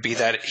on him would be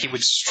that he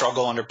would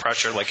struggle under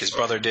pressure like his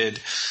brother did.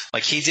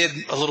 Like he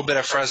did a little bit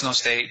at Fresno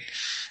State,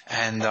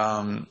 and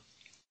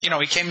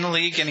he came in the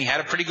league and he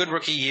had a pretty good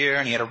rookie year,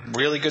 and he had a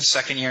really good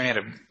second year, and he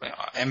had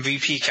a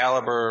MVP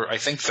caliber, I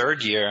think,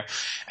 third year,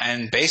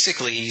 and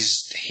basically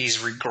he's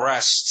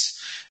regressed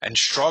and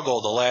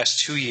struggled the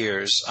last 2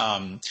 years.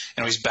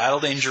 He's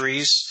battled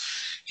injuries.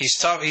 He's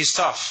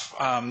tough.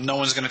 No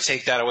one's going to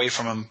take that away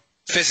from him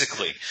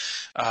physically.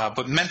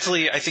 But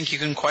mentally, I think you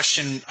can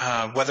question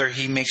whether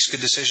he makes good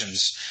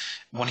decisions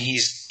when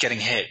he's getting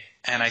hit.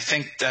 And I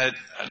think that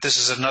this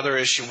is another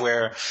issue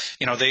where,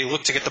 they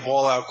look to get the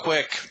ball out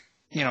quick.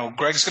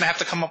 Greg's going to have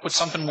to come up with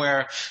something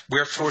where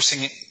we're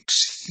forcing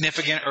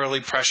significant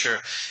early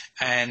pressure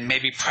and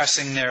maybe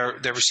pressing their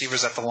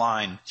receivers at the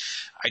line.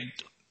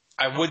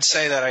 I would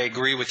say that I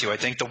agree with you. I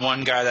think the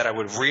one guy that I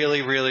would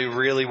really, really,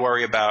 really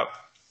worry about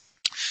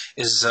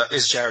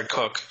is Jared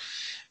Cook.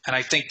 And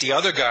I think the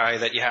other guy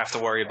that you have to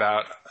worry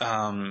about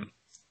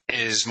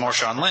is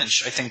Marshawn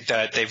Lynch. I think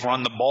that they've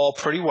run the ball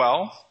pretty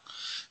well.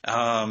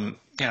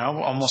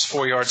 Almost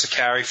 4 yards a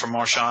carry for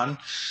Marshawn.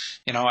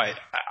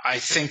 I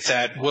think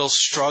that we'll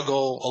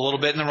struggle a little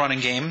bit in the running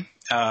game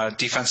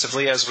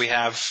defensively, as we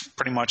have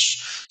pretty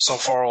much so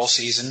far all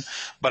season.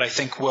 But I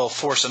think we'll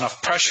force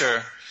enough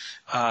pressure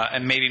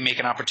and maybe make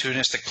an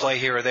opportunistic play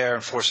here or there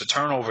and force a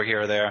turnover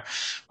here or there,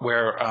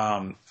 where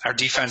our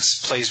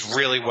defense plays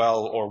really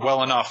well or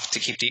well enough to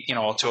keep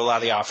to allow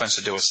the offense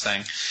to do its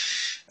thing.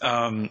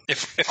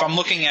 If I'm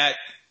looking at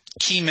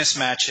key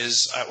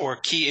mismatches or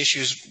key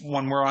issues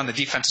when we're on the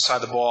defensive side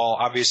of the ball,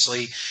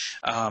 obviously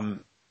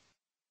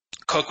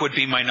Cook would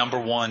be my number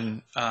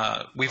one.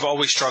 We've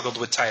always struggled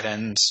with tight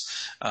ends.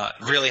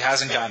 Really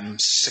hasn't gotten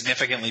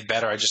significantly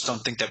better. I just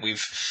don't think that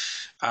we've,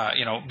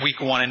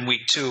 week 1 and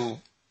week 2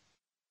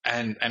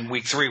 and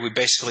week 3, we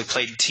basically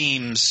played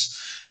teams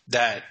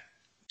that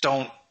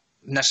don't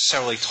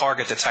necessarily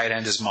target the tight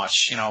end as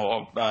much.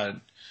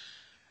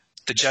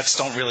 The Jets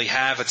don't really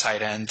have a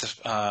tight end,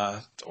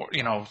 to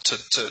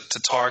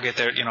target.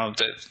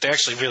 They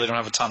actually really don't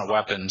have a ton of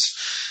weapons.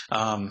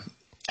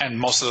 And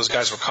most of those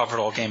guys were covered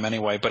all game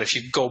anyway. But if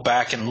you go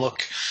back and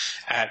look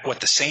at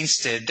what the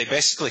Saints did, they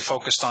basically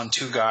focused on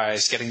 2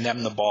 guys, getting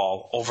them the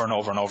ball over and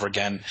over and over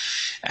again.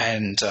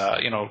 And,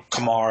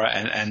 Kamara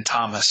and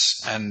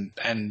Thomas. And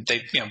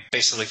they,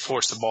 basically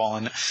forced the ball.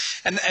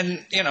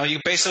 And you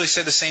basically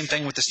said the same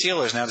thing with the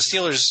Steelers. Now, the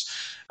Steelers,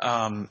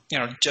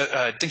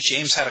 I think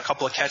James had a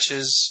couple of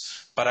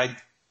catches, but I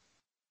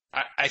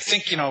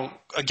think,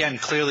 again,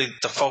 clearly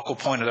the focal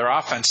point of their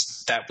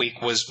offense that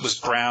week was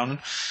Brown,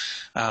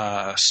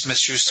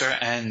 Smith-Schuster,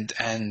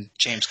 and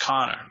James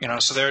Conner.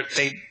 So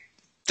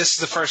this is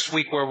the first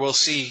week where we'll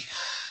see,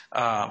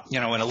 an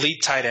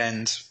elite tight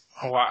end,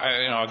 a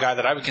guy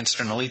that I would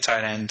consider an elite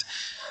tight end,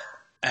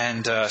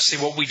 and see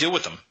what we do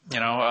with them.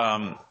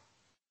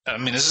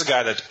 This is a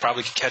guy that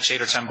probably could catch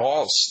 8 or 10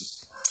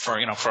 balls for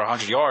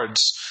 100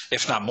 yards,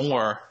 if not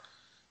more,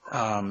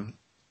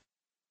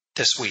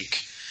 this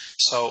week.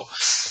 So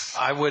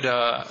I would,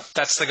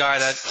 that's the guy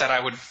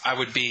that I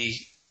would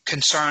be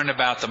concerned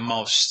about the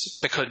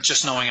most, because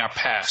just knowing our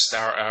past,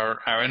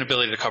 our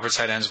inability to cover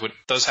tight ends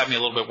does have me a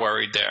little bit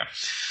worried there.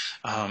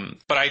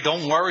 But I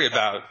don't worry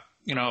about,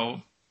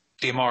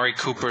 the Amari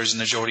Coopers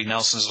and the Jordy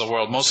Nelsons of the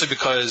world, mostly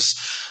because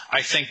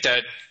I think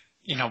that,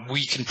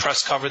 we can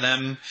press cover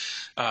them.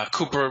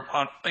 Cooper,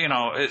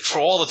 for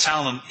all the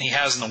talent he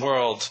has in the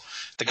world,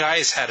 the guy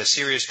has had a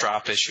serious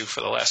drop issue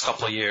for the last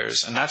couple of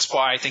years, and that's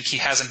why I think he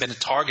hasn't been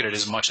targeted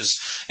as much as,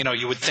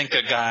 you would think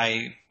a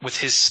guy with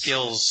his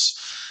skills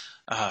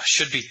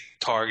should be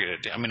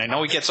targeted. I mean, I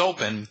know he gets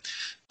open,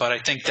 but I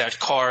think that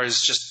Carr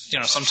is just,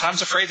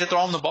 sometimes afraid to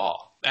throw him the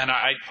ball. And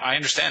I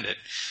understand it.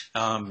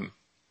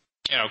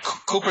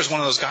 Cooper's one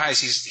of those guys.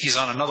 He's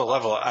on another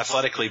level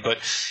athletically, but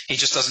he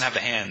just doesn't have the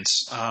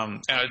hands.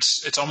 And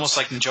it's almost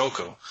like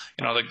Njoku.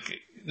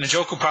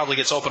 Njoku probably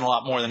gets open a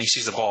lot more than he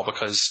sees the ball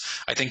because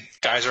I think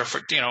guys are,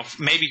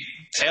 maybe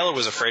Taylor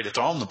was afraid to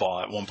throw him the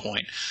ball at one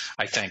point.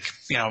 I think,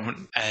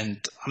 and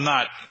I'm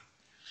not,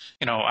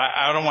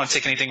 I don't want to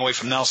take anything away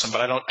from Nelson,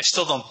 but I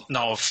still don't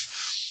know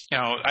if,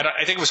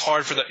 I think it was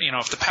hard for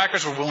if the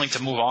Packers were willing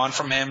to move on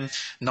from him,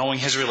 knowing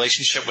his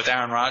relationship with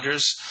Aaron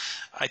Rodgers.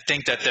 I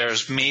think that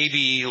there's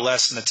maybe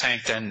less in the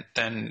tank than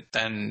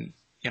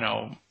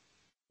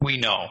we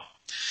know.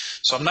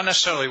 So I'm not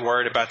necessarily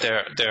worried about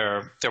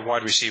their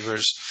wide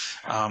receivers.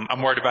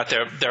 I'm worried about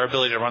their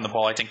ability to run the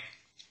ball. I think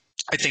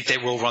they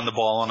will run the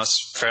ball on us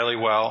fairly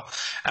well,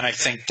 and I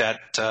think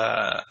that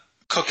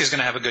Cook is going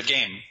to have a good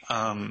game.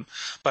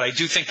 But I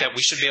do think that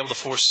we should be able to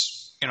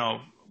force,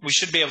 we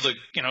should be able to,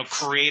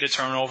 create a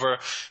turnover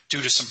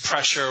due to some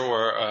pressure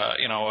or,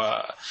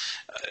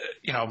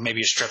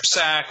 maybe a strip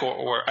sack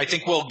or I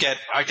think we'll get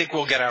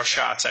our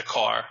shots at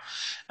Carr.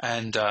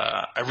 And,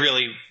 I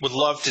really would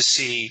love to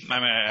see,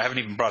 I haven't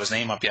even brought his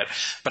name up yet,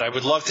 but I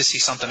would love to see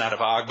something out of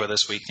Agba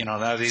this week. Now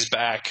that he's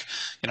back,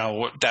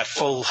 that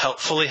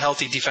fully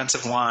healthy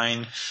defensive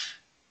line,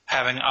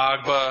 having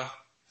Agba,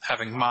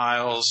 having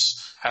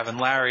Miles, having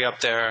Larry up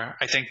there.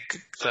 I think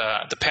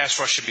the pass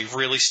rush should be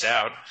really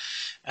stout.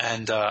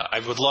 And I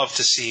would love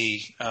to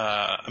see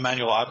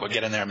Emmanuel Agba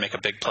get in there and make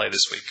a big play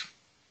this week.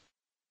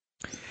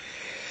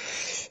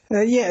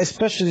 Yeah,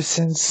 especially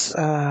since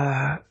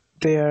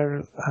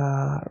their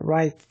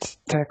right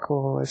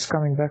tackle is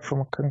coming back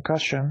from a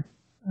concussion.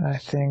 I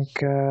think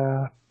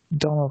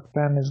Donald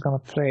Penn is going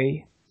to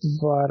play,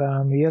 but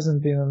he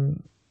hasn't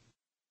been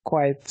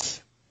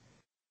quite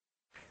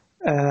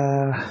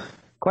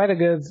a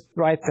good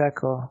right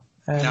tackle.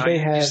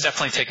 And he's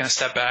definitely taken a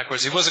step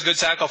backwards. He was a good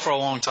tackle for a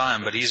long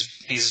time, but he's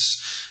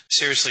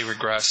seriously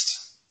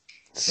regressed.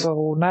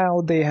 So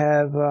now they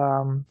have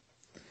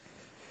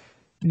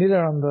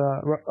Miller on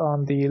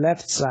the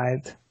left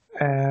side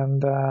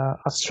and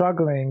a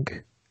struggling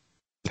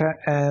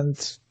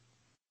and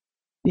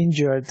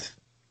injured,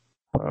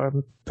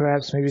 or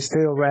perhaps maybe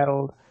still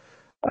rattled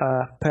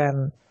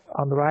Penn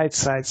on the right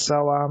side.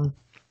 So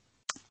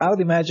I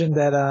would imagine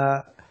that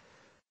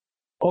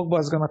Ogba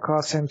is going to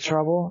cause him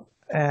trouble,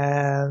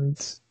 and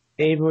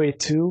Avery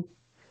too.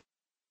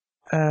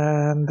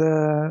 And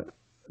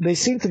they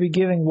seem to be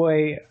giving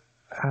way,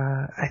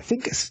 I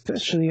think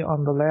especially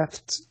on the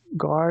left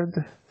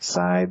guard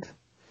side.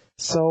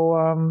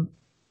 So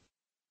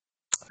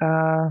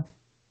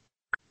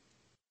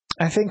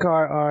I think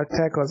our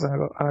tackles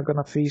are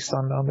going to feast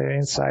on their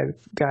inside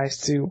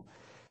guys too.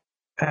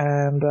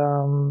 And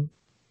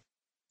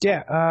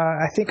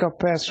I think our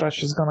pass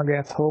rush is going to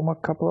get home a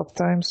couple of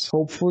times,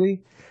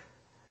 hopefully.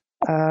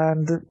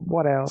 And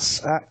what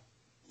else?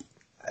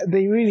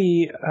 They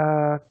really,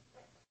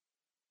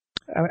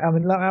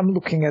 I'm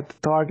looking at the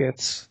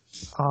targets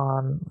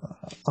on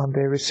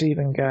their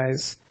receiving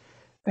guys,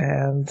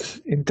 and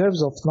in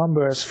terms of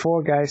numbers,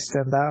 4 guys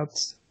stand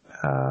out.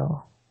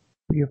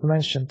 You've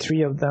mentioned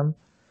 3 of them: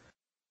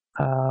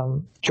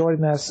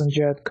 Jordan Nelson,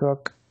 Jared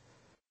Cook,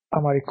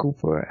 Amari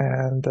Cooper,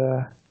 and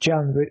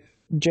Jalen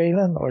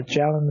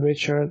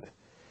Richard,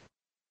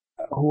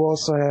 who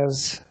also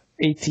has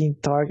 18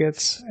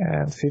 targets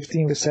and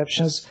 15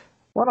 receptions.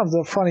 One of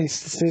the funny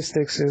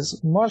statistics is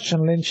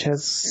Marshawn Lynch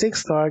has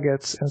 6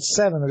 targets and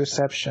 7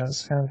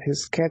 receptions, and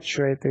his catch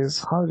rate is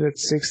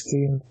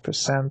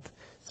 116%.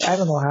 I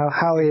don't know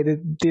how he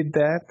did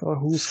that or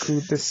who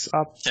screwed this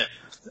up. Yeah.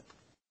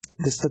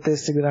 The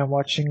statistic that I'm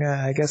watching,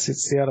 I guess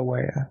it's the other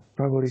way.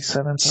 Probably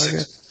 7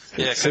 targets.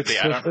 Yeah, it could be.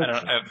 I don't.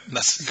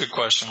 That's a good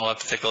question. We'll have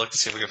to take a look to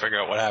see if we can figure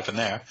out what happened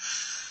there.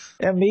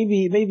 Yeah,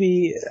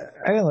 maybe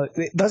I don't know.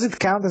 Does it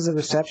count as a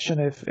reception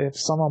if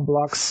someone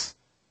blocks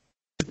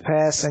the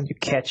pass and you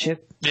catch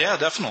it? Yeah,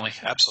 definitely,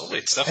 absolutely.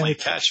 It's definitely a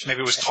catch.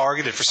 Maybe it was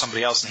targeted for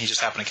somebody else and he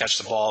just happened to catch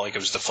the ball, like it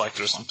was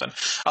deflected or something.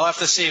 I'll have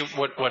to see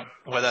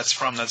where that's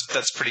from.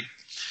 That's pretty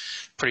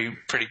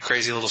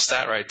crazy little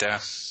stat right there.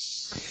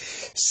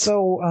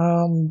 So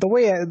the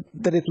way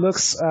that it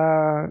looks,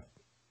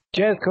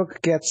 Jared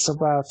Cook gets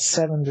about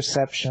 7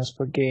 receptions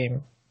per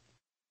game.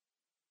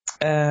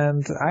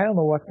 And I don't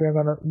know what we're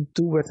going to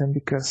do with him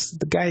because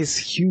the guy is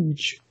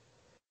huge.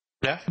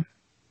 Yeah.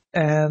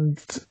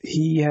 And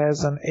he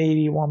has an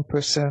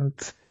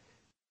 81%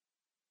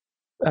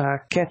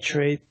 catch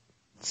rate.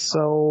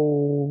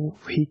 So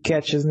he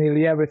catches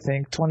nearly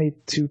everything.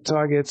 22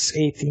 targets,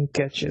 18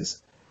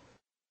 catches.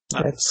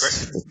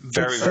 That's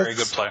great. Very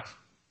good play.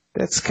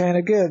 That's kind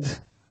of good.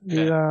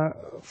 Yeah.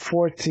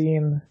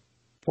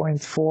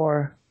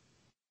 14.4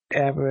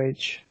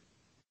 average.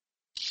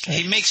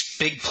 He makes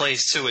big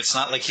plays too. It's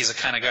not like he's the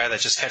kind of guy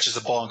that just catches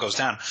the ball and goes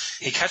down.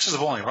 He catches the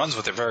ball and he runs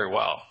with it very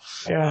well.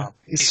 Yeah,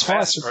 he's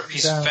fast.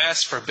 He's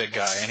fast for a big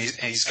guy, and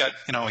he's got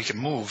he can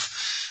move.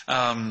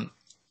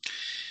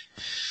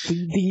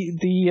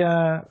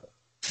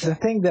 the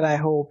thing that I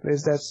hope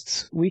is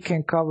that we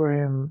can cover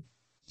him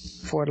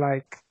for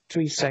like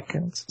 3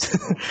 seconds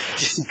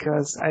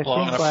because I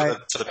long think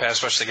enough for the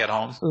pass rush to get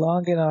home.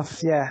 Long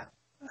enough, yeah.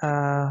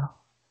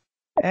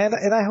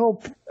 And I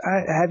hope.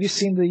 Have you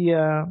seen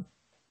the?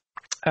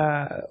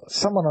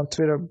 Someone on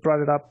Twitter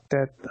brought it up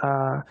that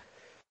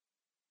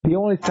the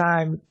only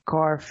time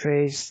Carr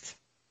faced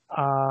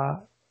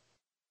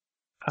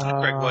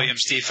Greg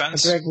Williams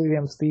defense. Was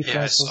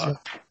in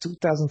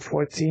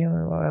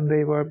 2014 when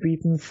they were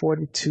beaten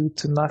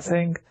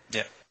 42-0.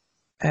 Yeah.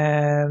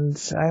 And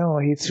I don't know,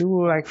 he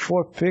threw like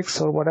 4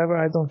 picks or whatever,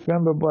 I don't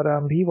remember, but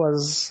he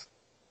was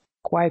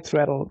quite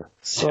rattled.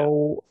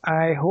 So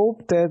I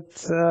hope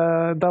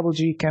that Double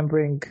G can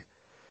bring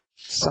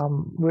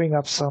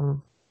up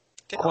some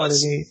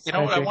quality. You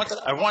know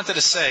what I wanted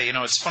to say?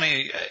 It's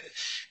funny.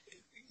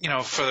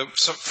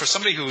 For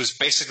somebody who was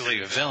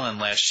basically a villain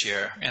last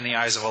year in the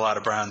eyes of a lot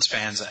of Browns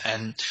fans,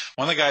 and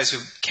one of the guys who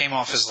came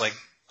off as like,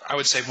 I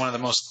would say, one of the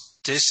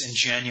most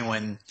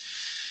disingenuine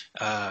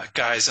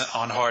guys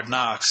on Hard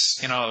Knocks,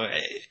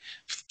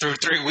 through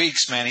 3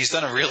 weeks, man, he's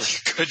done a really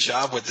good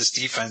job with this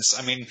defense.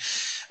 I mean,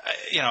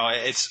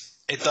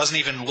 it doesn't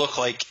even look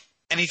like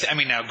anything. I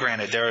mean, now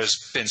granted, there has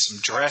been some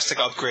drastic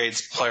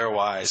upgrades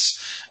player-wise,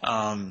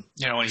 and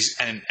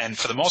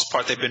for the most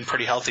part, they've been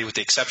pretty healthy with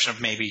the exception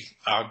of maybe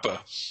Agba.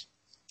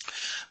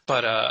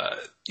 But,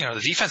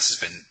 the defense has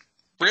been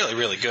really,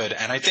 really good.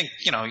 And I think,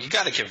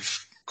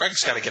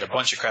 Greg's got to get a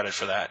bunch of credit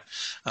for that.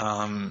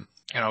 I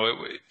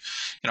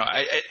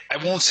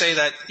won't say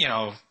that,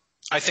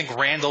 I think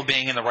Randall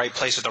being in the right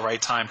place at the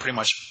right time pretty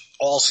much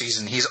all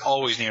season, he's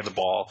always near the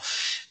ball.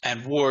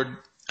 And Ward,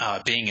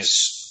 being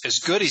as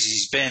good as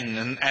he's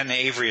been, and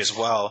Avery as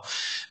well,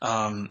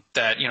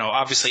 that,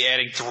 obviously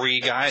adding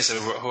 3 guys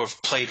who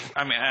have played,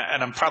 I mean,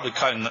 and I'm probably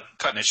cutting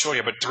it short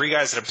here, but 3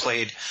 guys that have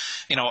played,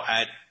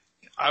 at,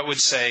 I would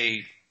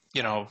say,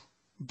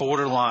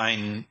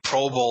 borderline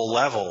Pro Bowl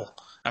level.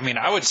 I mean,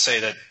 I would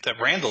say that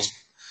Randall's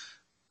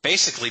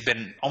basically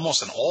been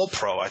almost an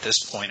all-pro at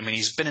this point. I mean,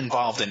 he's been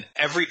involved in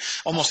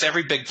almost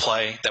every big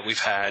play that we've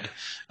had.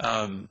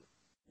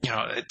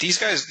 These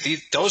guys,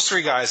 those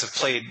 3 guys have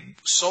played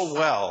so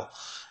well.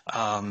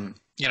 And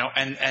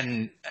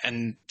the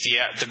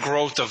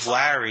growth of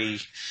Larry,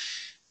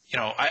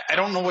 I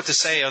don't know what to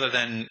say other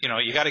than,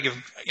 you got to give,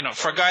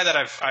 for a guy that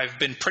I've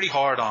been pretty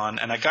hard on,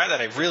 and a guy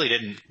that I really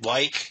didn't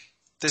like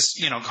this,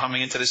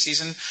 coming into the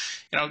season,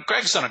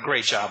 Greg's done a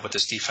great job with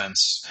this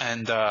defense,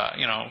 and,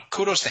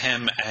 kudos to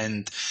him.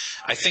 And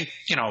I think,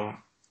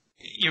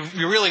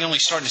 you're really only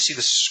starting to see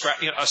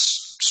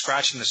us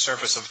scratching the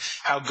surface of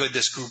how good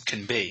this group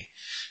can be.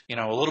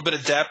 A little bit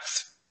of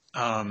depth.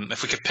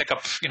 If we could pick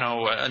up,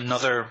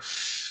 another,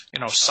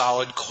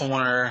 solid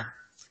corner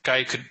guy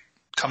who could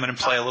come in and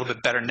play a little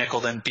bit better nickel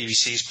than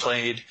BVC's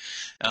played.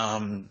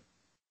 I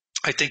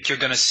think you're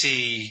going to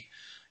see,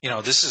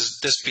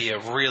 this be a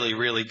really,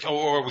 really,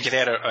 or we could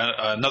add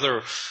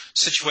another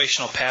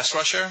situational pass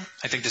rusher.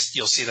 I think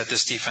you'll see that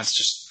this defense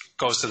just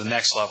goes to the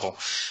next level.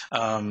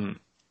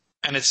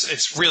 And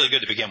it's really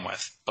good to begin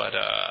with, but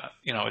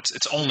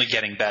it's only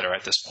getting better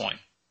at this point.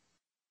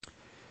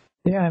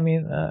 Yeah, I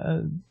mean,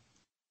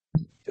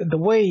 the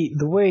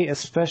way,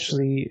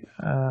 especially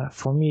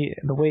for me,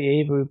 the way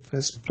Avery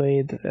has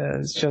played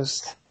is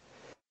just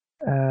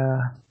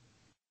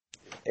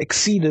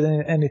exceeded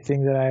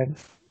anything that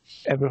I've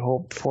ever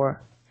hoped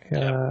for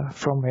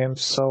from him.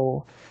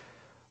 So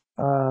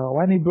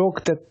when he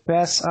broke that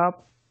pass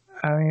up,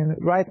 I mean,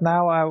 right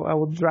now I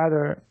would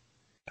rather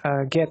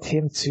get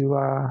him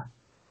to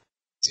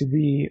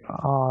be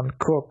on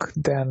Cook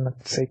than,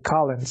 say,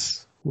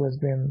 Collins, who has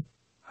been,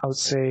 I would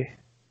say,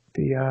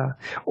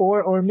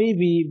 or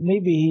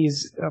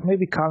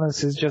maybe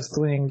Collins is just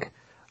doing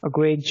a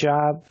great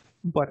job,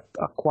 but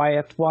a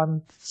quiet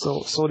one,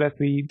 so that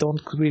we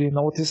don't really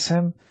notice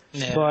him.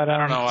 Yeah, but I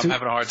don't know. I'm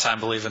having a hard time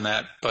believing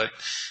that. But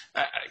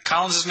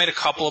Collins has made a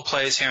couple of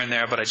plays here and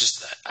there, but I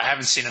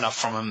haven't seen enough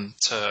from him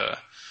to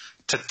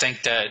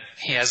think that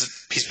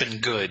he's been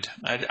good.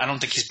 I don't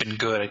think he's been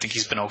good. I think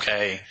he's been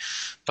okay.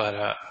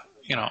 But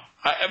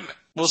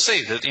we'll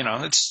see. That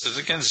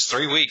it's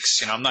 3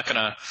 weeks. I'm not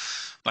gonna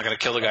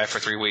kill the guy for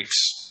 3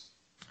 weeks.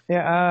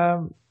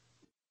 Yeah.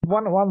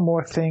 One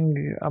more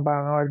thing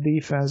about our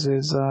defense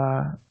is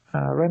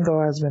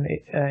Randall has been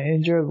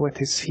injured with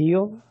his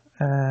heel,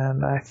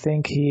 and I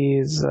think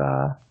he's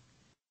I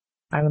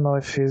don't know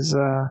if he's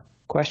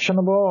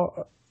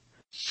questionable.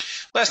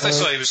 Last I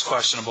saw, he was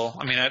questionable.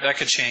 I mean, that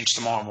could change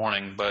tomorrow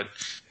morning, but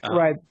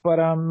right. But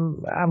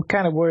I'm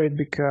kind of worried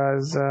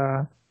because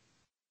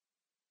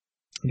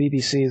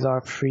BBC is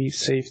our free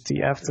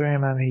safety after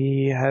him, and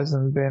he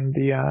hasn't been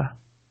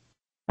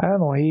I don't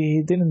know.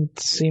 He didn't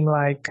seem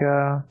like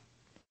the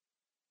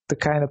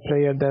kind of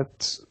player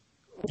that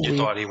you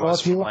thought he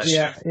was last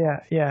year.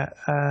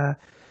 Yeah.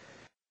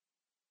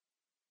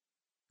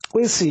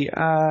 We'll see.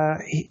 I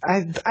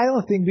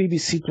don't think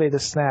BBC played a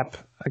snap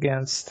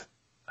against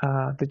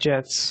the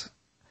Jets.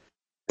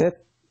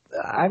 That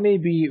I may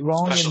be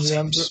wrong. I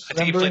think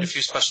he played a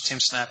few special team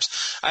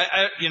snaps.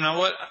 You know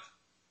what?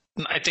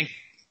 I think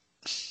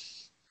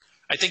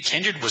I think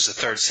Kindred was the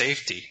third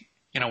safety.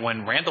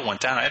 When Randall went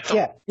down, I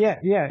thought. Yeah.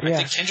 I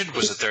think Kindred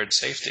was the third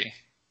safety.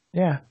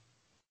 Yeah.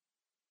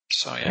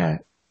 So yeah.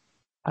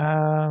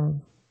 I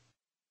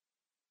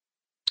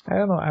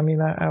don't know. I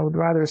mean, I would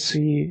rather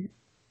see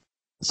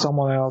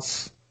someone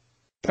else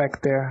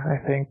back there. I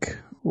think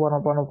one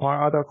of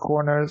our other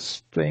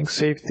corners playing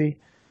safety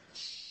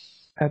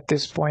at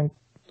this point,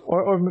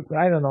 or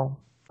I don't know.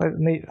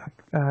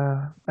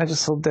 I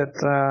just hope that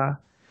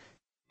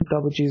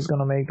Double G is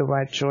gonna make the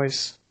right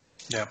choice.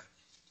 Yeah.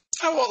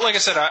 Well, like I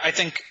said, I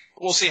think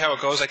we'll see how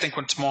it goes. I think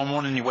when tomorrow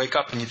morning you wake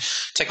up and you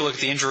take a look at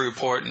the injury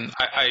report, and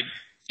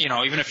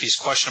even if he's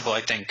questionable,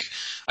 I think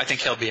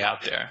he'll be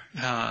out there.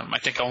 I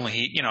think only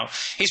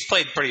he's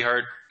played pretty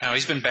hurt.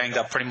 He's been banged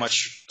up pretty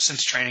much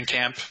since training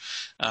camp,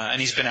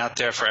 and he's been out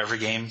there for every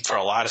game for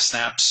a lot of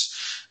snaps.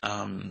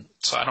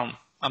 So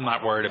I'm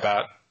not worried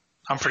about.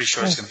 I'm pretty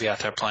sure he's going to be out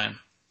there playing.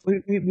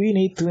 We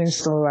need to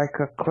install like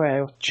a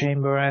cryo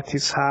chamber at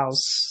his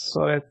house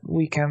so that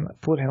we can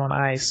put him on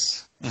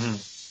ice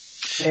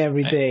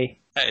every day.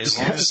 As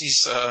long as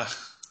he's.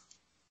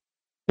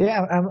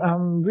 Yeah,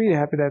 I'm really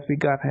happy that we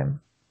got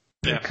him.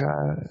 Yeah.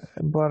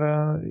 But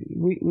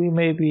we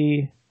may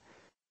be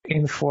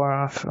in for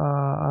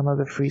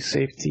another free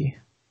safety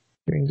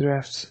during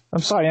drafts.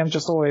 I'm sorry, I'm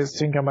just always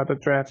thinking about the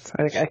draft.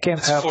 I can't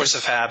it's help. It's a force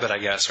of habit, I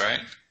guess, right?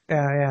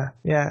 Yeah.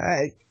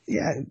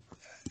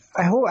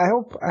 I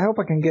hope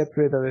I can get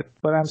rid of it,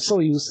 but I'm so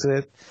used to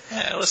it.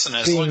 Yeah, listen,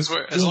 as long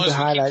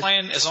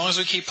as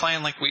we keep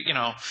playing like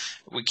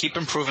we keep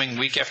improving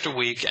week after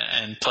week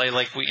and play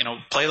like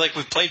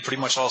we've played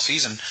pretty much all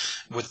season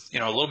with, a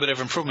little bit of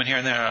improvement here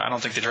and there. I don't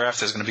think the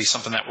draft is going to be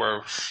something that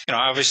we're,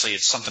 obviously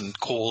it's something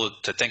cool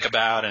to think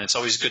about, and it's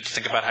always good to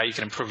think about how you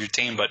can improve your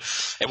team, but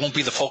it won't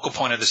be the focal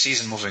point of the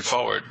season moving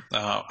forward.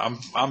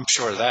 I'm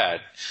sure of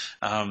that.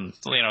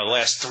 The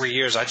last 3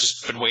 years I've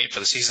just been waiting for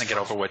the season to get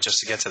over with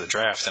just to get to the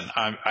draft. And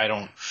I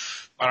don't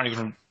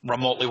even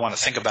remotely want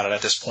to think about it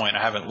at this point.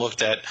 I haven't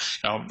looked at,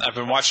 I've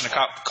been watching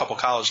a couple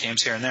college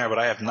games here and there, but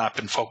I have not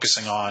been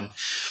focusing on,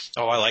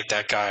 I like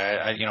that guy.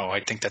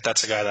 I think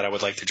that's a guy that I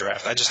would like to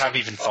draft. I just haven't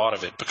even thought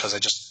of it because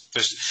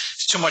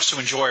it's too much to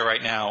enjoy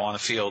right now on the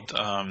field.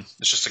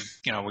 It's just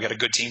we got a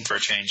good team for a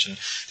change, and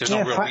there's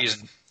no real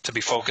reason to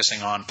be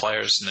focusing on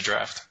players in the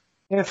draft.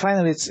 Yeah,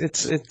 finally,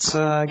 it's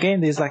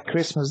game day is like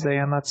Christmas Day,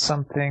 and not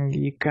something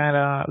you kind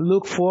of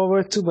look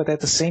forward to, but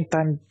at the same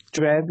time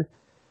dread.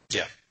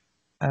 Yeah.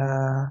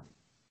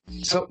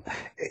 So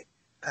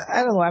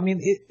I don't know. I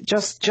mean,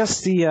 just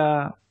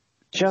the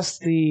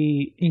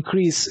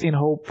increase in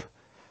hope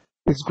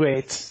is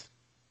great,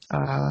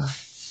 and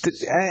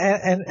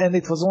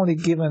it was only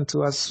given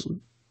to us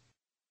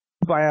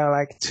via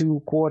like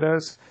 2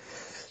 quarters.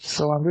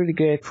 So I'm really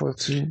grateful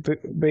to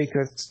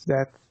Baker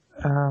that.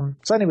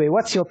 So anyway,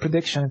 what's your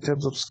prediction in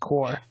terms of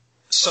score?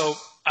 So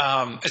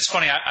it's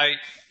funny. I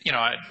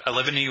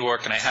live in New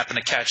York, and I happened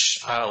to catch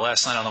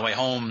last night on the way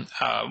home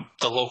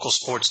the local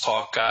sports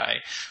talk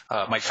guy,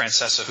 Mike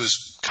Francesa,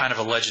 who's kind of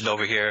a legend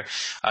over here.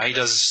 He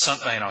does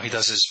he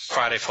does his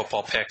Friday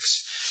football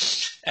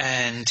picks,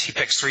 and he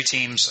picks 3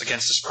 teams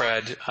against the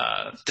spread.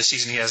 This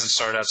season he hasn't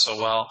started out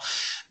so well,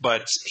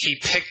 but he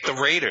picked the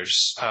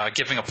Raiders,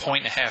 giving 1.5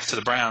 points to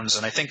the Browns,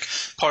 and I think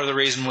part of the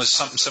reason was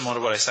something similar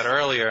to what I said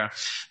earlier,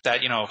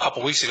 that a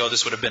couple weeks ago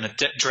this would have been a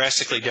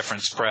drastically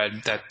different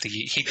spread. That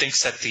he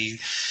thinks that the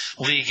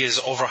league is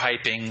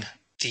overhyping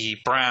the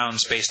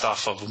Browns based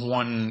off of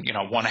one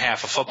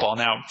half of football.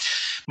 Now,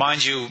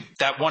 mind you,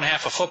 that one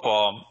half of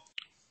football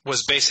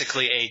was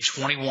basically a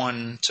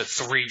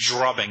 21-3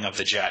 drubbing of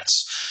the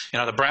Jets.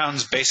 The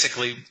Browns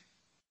basically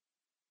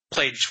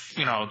played,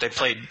 they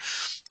played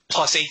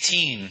plus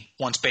 18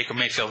 once Baker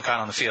Mayfield got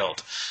on the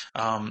field.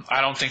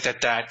 I don't think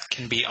that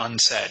can be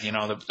unsaid.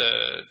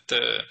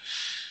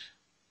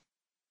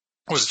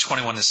 Was it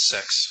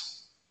 21-6?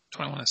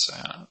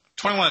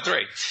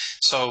 21-3.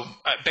 So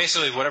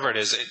basically, whatever it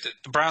is,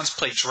 the Browns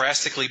played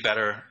drastically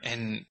better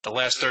in the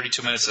last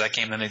 32 minutes of that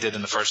game than they did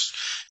in the first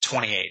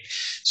 28.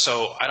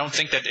 So I don't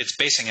think that it's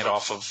basing it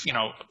off of,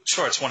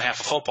 sure, it's one half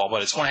of football,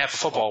 but it's one half of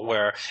football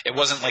where it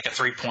wasn't like a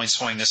 3-point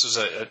swing. This was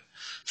a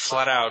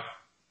flat-out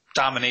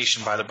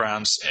domination by the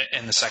Browns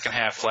in the second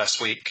half last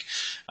week.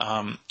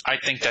 I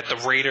think that the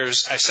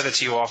Raiders, I said it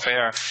to you off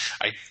air,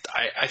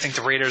 I think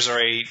the Raiders are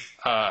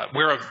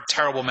we're a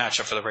terrible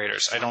matchup for the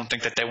Raiders. I don't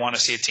think that they want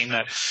to see a team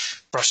that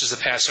brushes the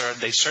passer.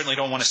 They certainly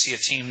don't want to see a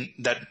team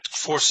that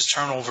forces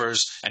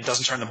turnovers and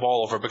doesn't turn the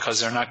ball over, because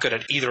they're not good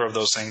at either of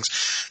those things.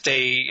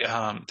 They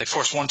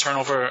forced 1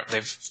 turnover.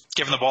 They've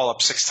given the ball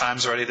up 6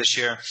 times already this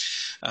year.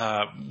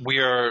 We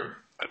are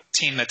a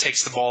team that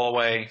takes the ball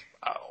away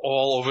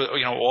all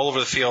over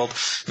the field.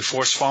 We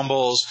force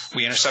fumbles,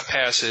 we intercept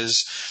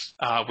passes,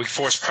 we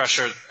force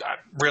pressure.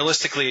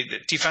 Realistically,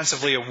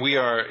 defensively, we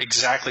are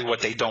exactly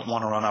what they don't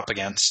want to run up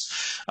against.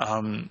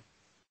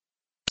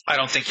 I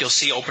don't think you'll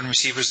see open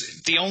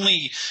receivers. The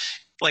only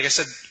like I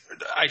said,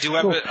 I do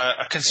have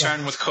a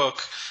concern with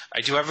Cook. I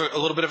do have a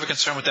little bit of a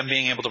concern with them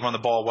being able to run the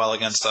ball well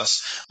against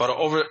us. But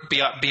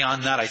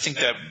beyond that, I think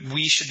that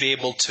we should be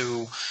able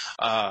to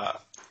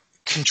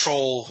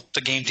control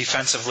the game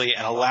defensively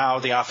and allow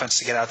the offense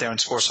to get out there and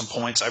score some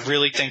points. I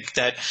really think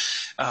that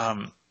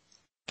I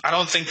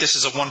don't think this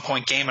is a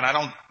 1-point game, and I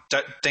don't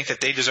think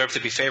that they deserve to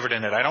be favored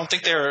in it. I don't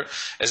think they're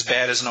as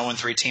bad as an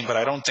 0-3 team, but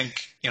I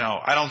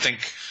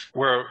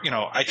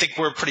think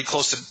we're pretty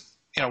close to.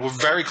 We're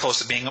very close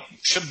to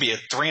should be a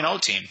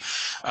 3-0 team,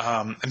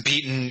 and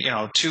beating,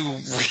 2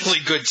 really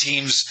good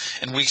teams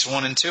in weeks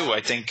 1 and 2.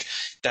 I think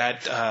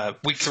that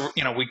week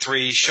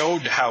 3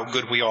 showed how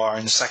good we are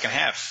in the second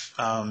half,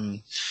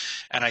 and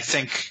I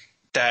think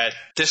that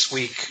this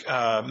week,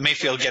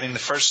 Mayfield getting the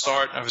first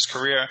start of his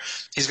career,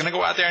 he's going to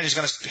go out there and he's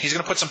going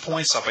to put some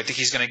points up. I think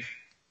he's going to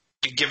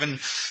be given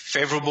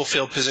favorable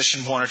field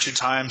position 1 or 2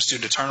 times due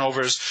to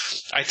turnovers.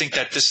 I think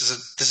that this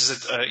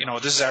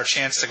is our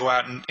chance to go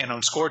out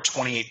and score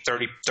 28,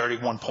 30,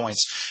 31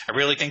 points. I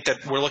really think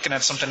that we're looking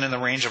at something in the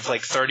range of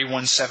like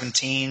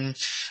 31-17.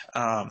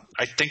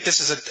 I think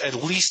this is at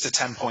least a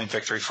 10-point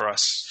victory for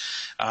us.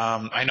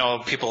 I know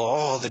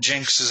people, the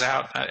jinx is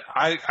out.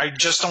 I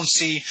just don't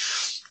see.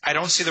 I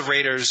don't see the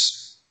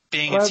Raiders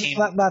being a team.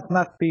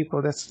 Not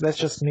people. That's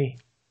just me.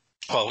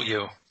 Well,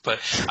 you. But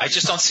I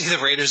just don't see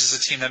the Raiders as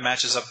a team that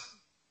matches up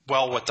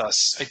well with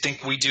us. I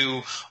think we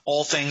do a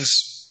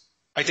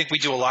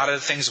lot of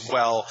the things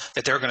well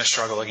that they're going to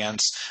struggle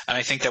against. And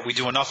I think that we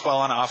do enough well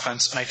on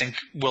offense, and I think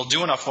we'll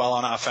do enough well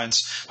on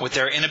offense with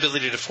their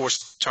inability to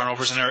force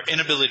turnovers and their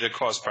inability to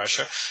cause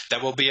pressure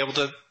that we'll be able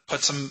to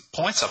put some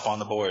points up on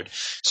the board.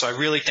 So I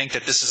really think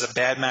that this is a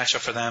bad matchup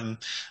for them.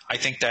 I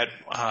think that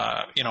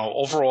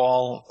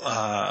overall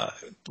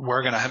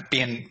we're going to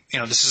be in.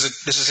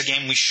 This is a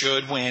game we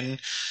should win.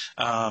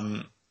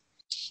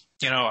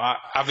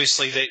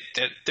 Obviously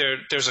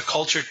there's a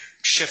culture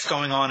shift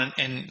going on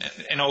in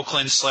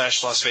Oakland /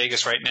 Las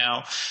Vegas right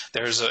now.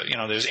 There's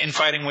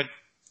infighting with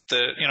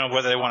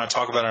whether they want to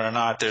talk about it or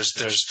not.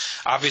 There's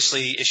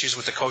obviously issues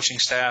with the coaching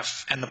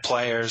staff and the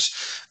players.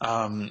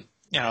 I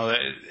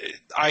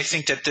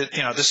think that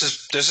this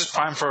is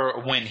prime for a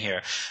win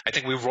here. I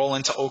think we roll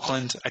into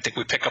Oakland. I think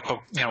we pick up a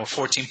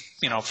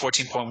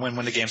 14-point win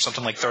the game,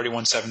 something like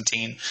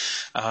 31-17.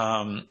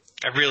 I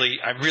really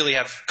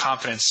have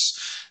confidence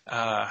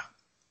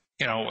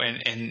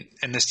in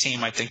this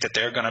team. I think that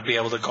they're going to be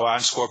able to go out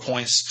and score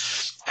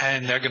points,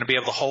 and they're going to be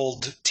able to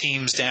hold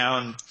teams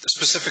down,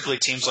 specifically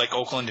teams like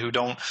Oakland who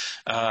don't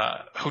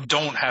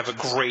have a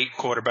great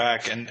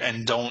quarterback and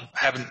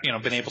haven't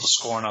been able to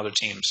score on other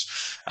teams.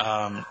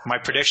 My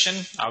prediction,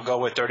 I'll go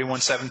with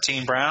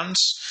 31-17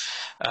 Browns,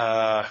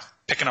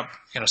 picking up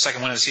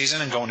second win of the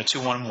season and going to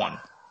 2-1-1.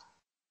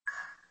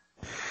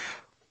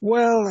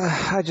 Well,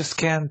 I just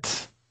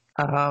can't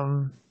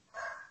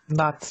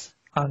not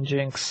on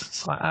jinx.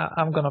 So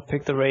I'm gonna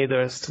pick the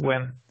Raiders to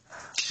win.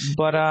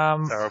 But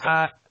I'm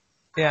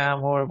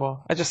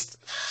horrible.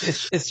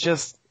 It's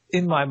just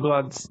in my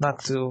blood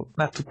not to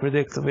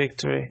predict a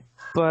victory.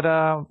 But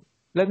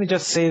let me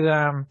just say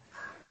that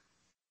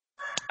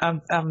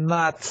I'm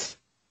not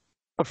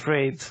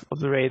afraid of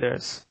the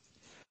Raiders.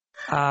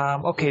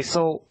 Okay,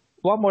 so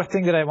one more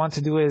thing that I want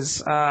to do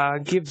is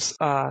give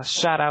a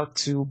shout out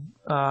to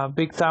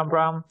Big Time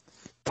Brown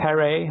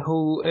Terry,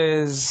 who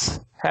is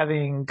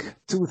having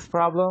tooth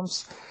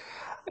problems,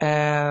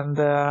 and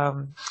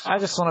I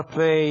just want to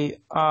play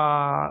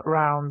a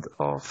round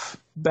of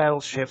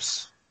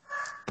Battleships,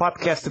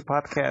 podcast to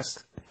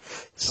podcast.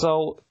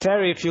 So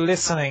Terry, if you're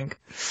listening,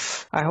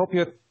 I hope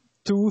your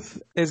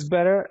tooth is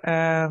better,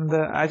 and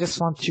I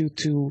just want you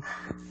to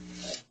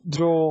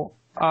drew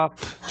up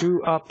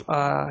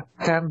a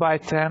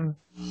 10x10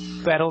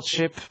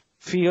 battleship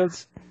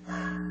field.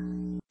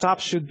 Top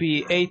should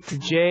be 8 to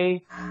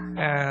J,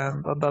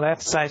 and on the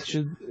left side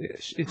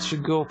it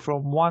should go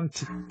from 1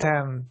 to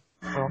 10,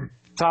 from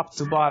top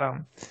to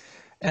bottom.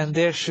 And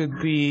there should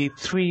be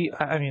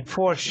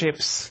 4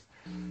 ships,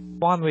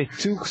 one with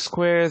 2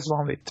 squares,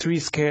 one with 3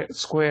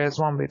 squares,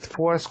 one with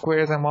 4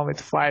 squares, and one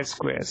with 5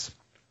 squares.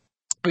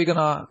 We're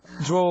gonna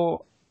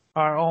draw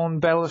our own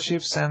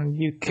battleships, and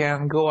you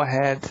can go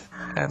ahead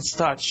and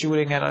start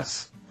shooting at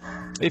us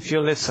if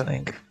you're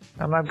listening.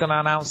 I'm not gonna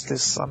announce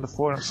this on the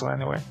forum, so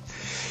anyway.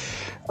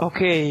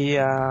 Okay,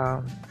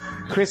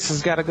 Chris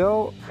has gotta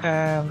go,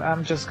 and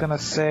I'm just gonna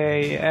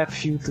say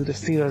F you to the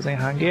Steelers in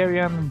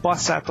Hungarian.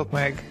 Basszátok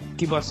meg,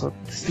 kibaszott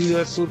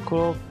Steelers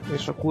szurkolók,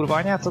 és a kurva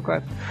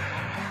anyátokat.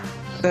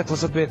 That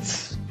was a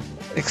bit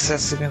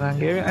excessive in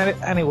Hungarian.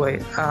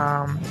 Anyway,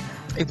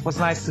 it was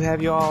nice to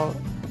have you all,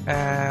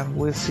 and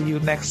we'll see you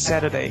next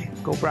Saturday.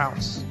 Go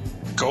Browns!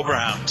 Go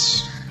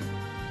Browns!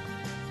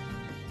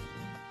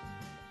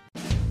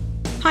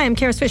 Hi, I'm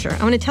Karis Fisher.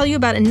 I want to tell you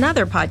about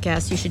another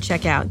podcast you should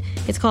check out.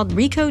 It's called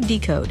Recode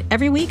Decode.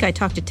 Every week, I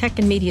talk to tech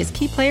and media's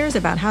key players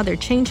about how they're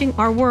changing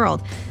our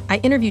world. I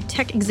interview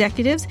tech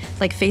executives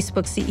like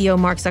Facebook CEO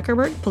Mark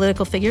Zuckerberg,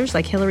 political figures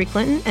like Hillary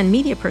Clinton, and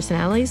media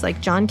personalities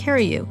like John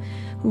Carreyrou,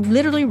 who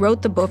literally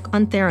wrote the book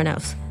on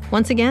Theranos.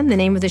 Once again, the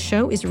name of the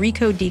show is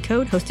Recode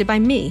Decode, hosted by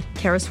me,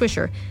 Kara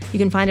Swisher. You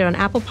can find it on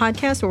Apple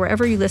Podcasts or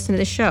wherever you listen to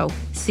the show.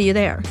 See you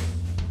there.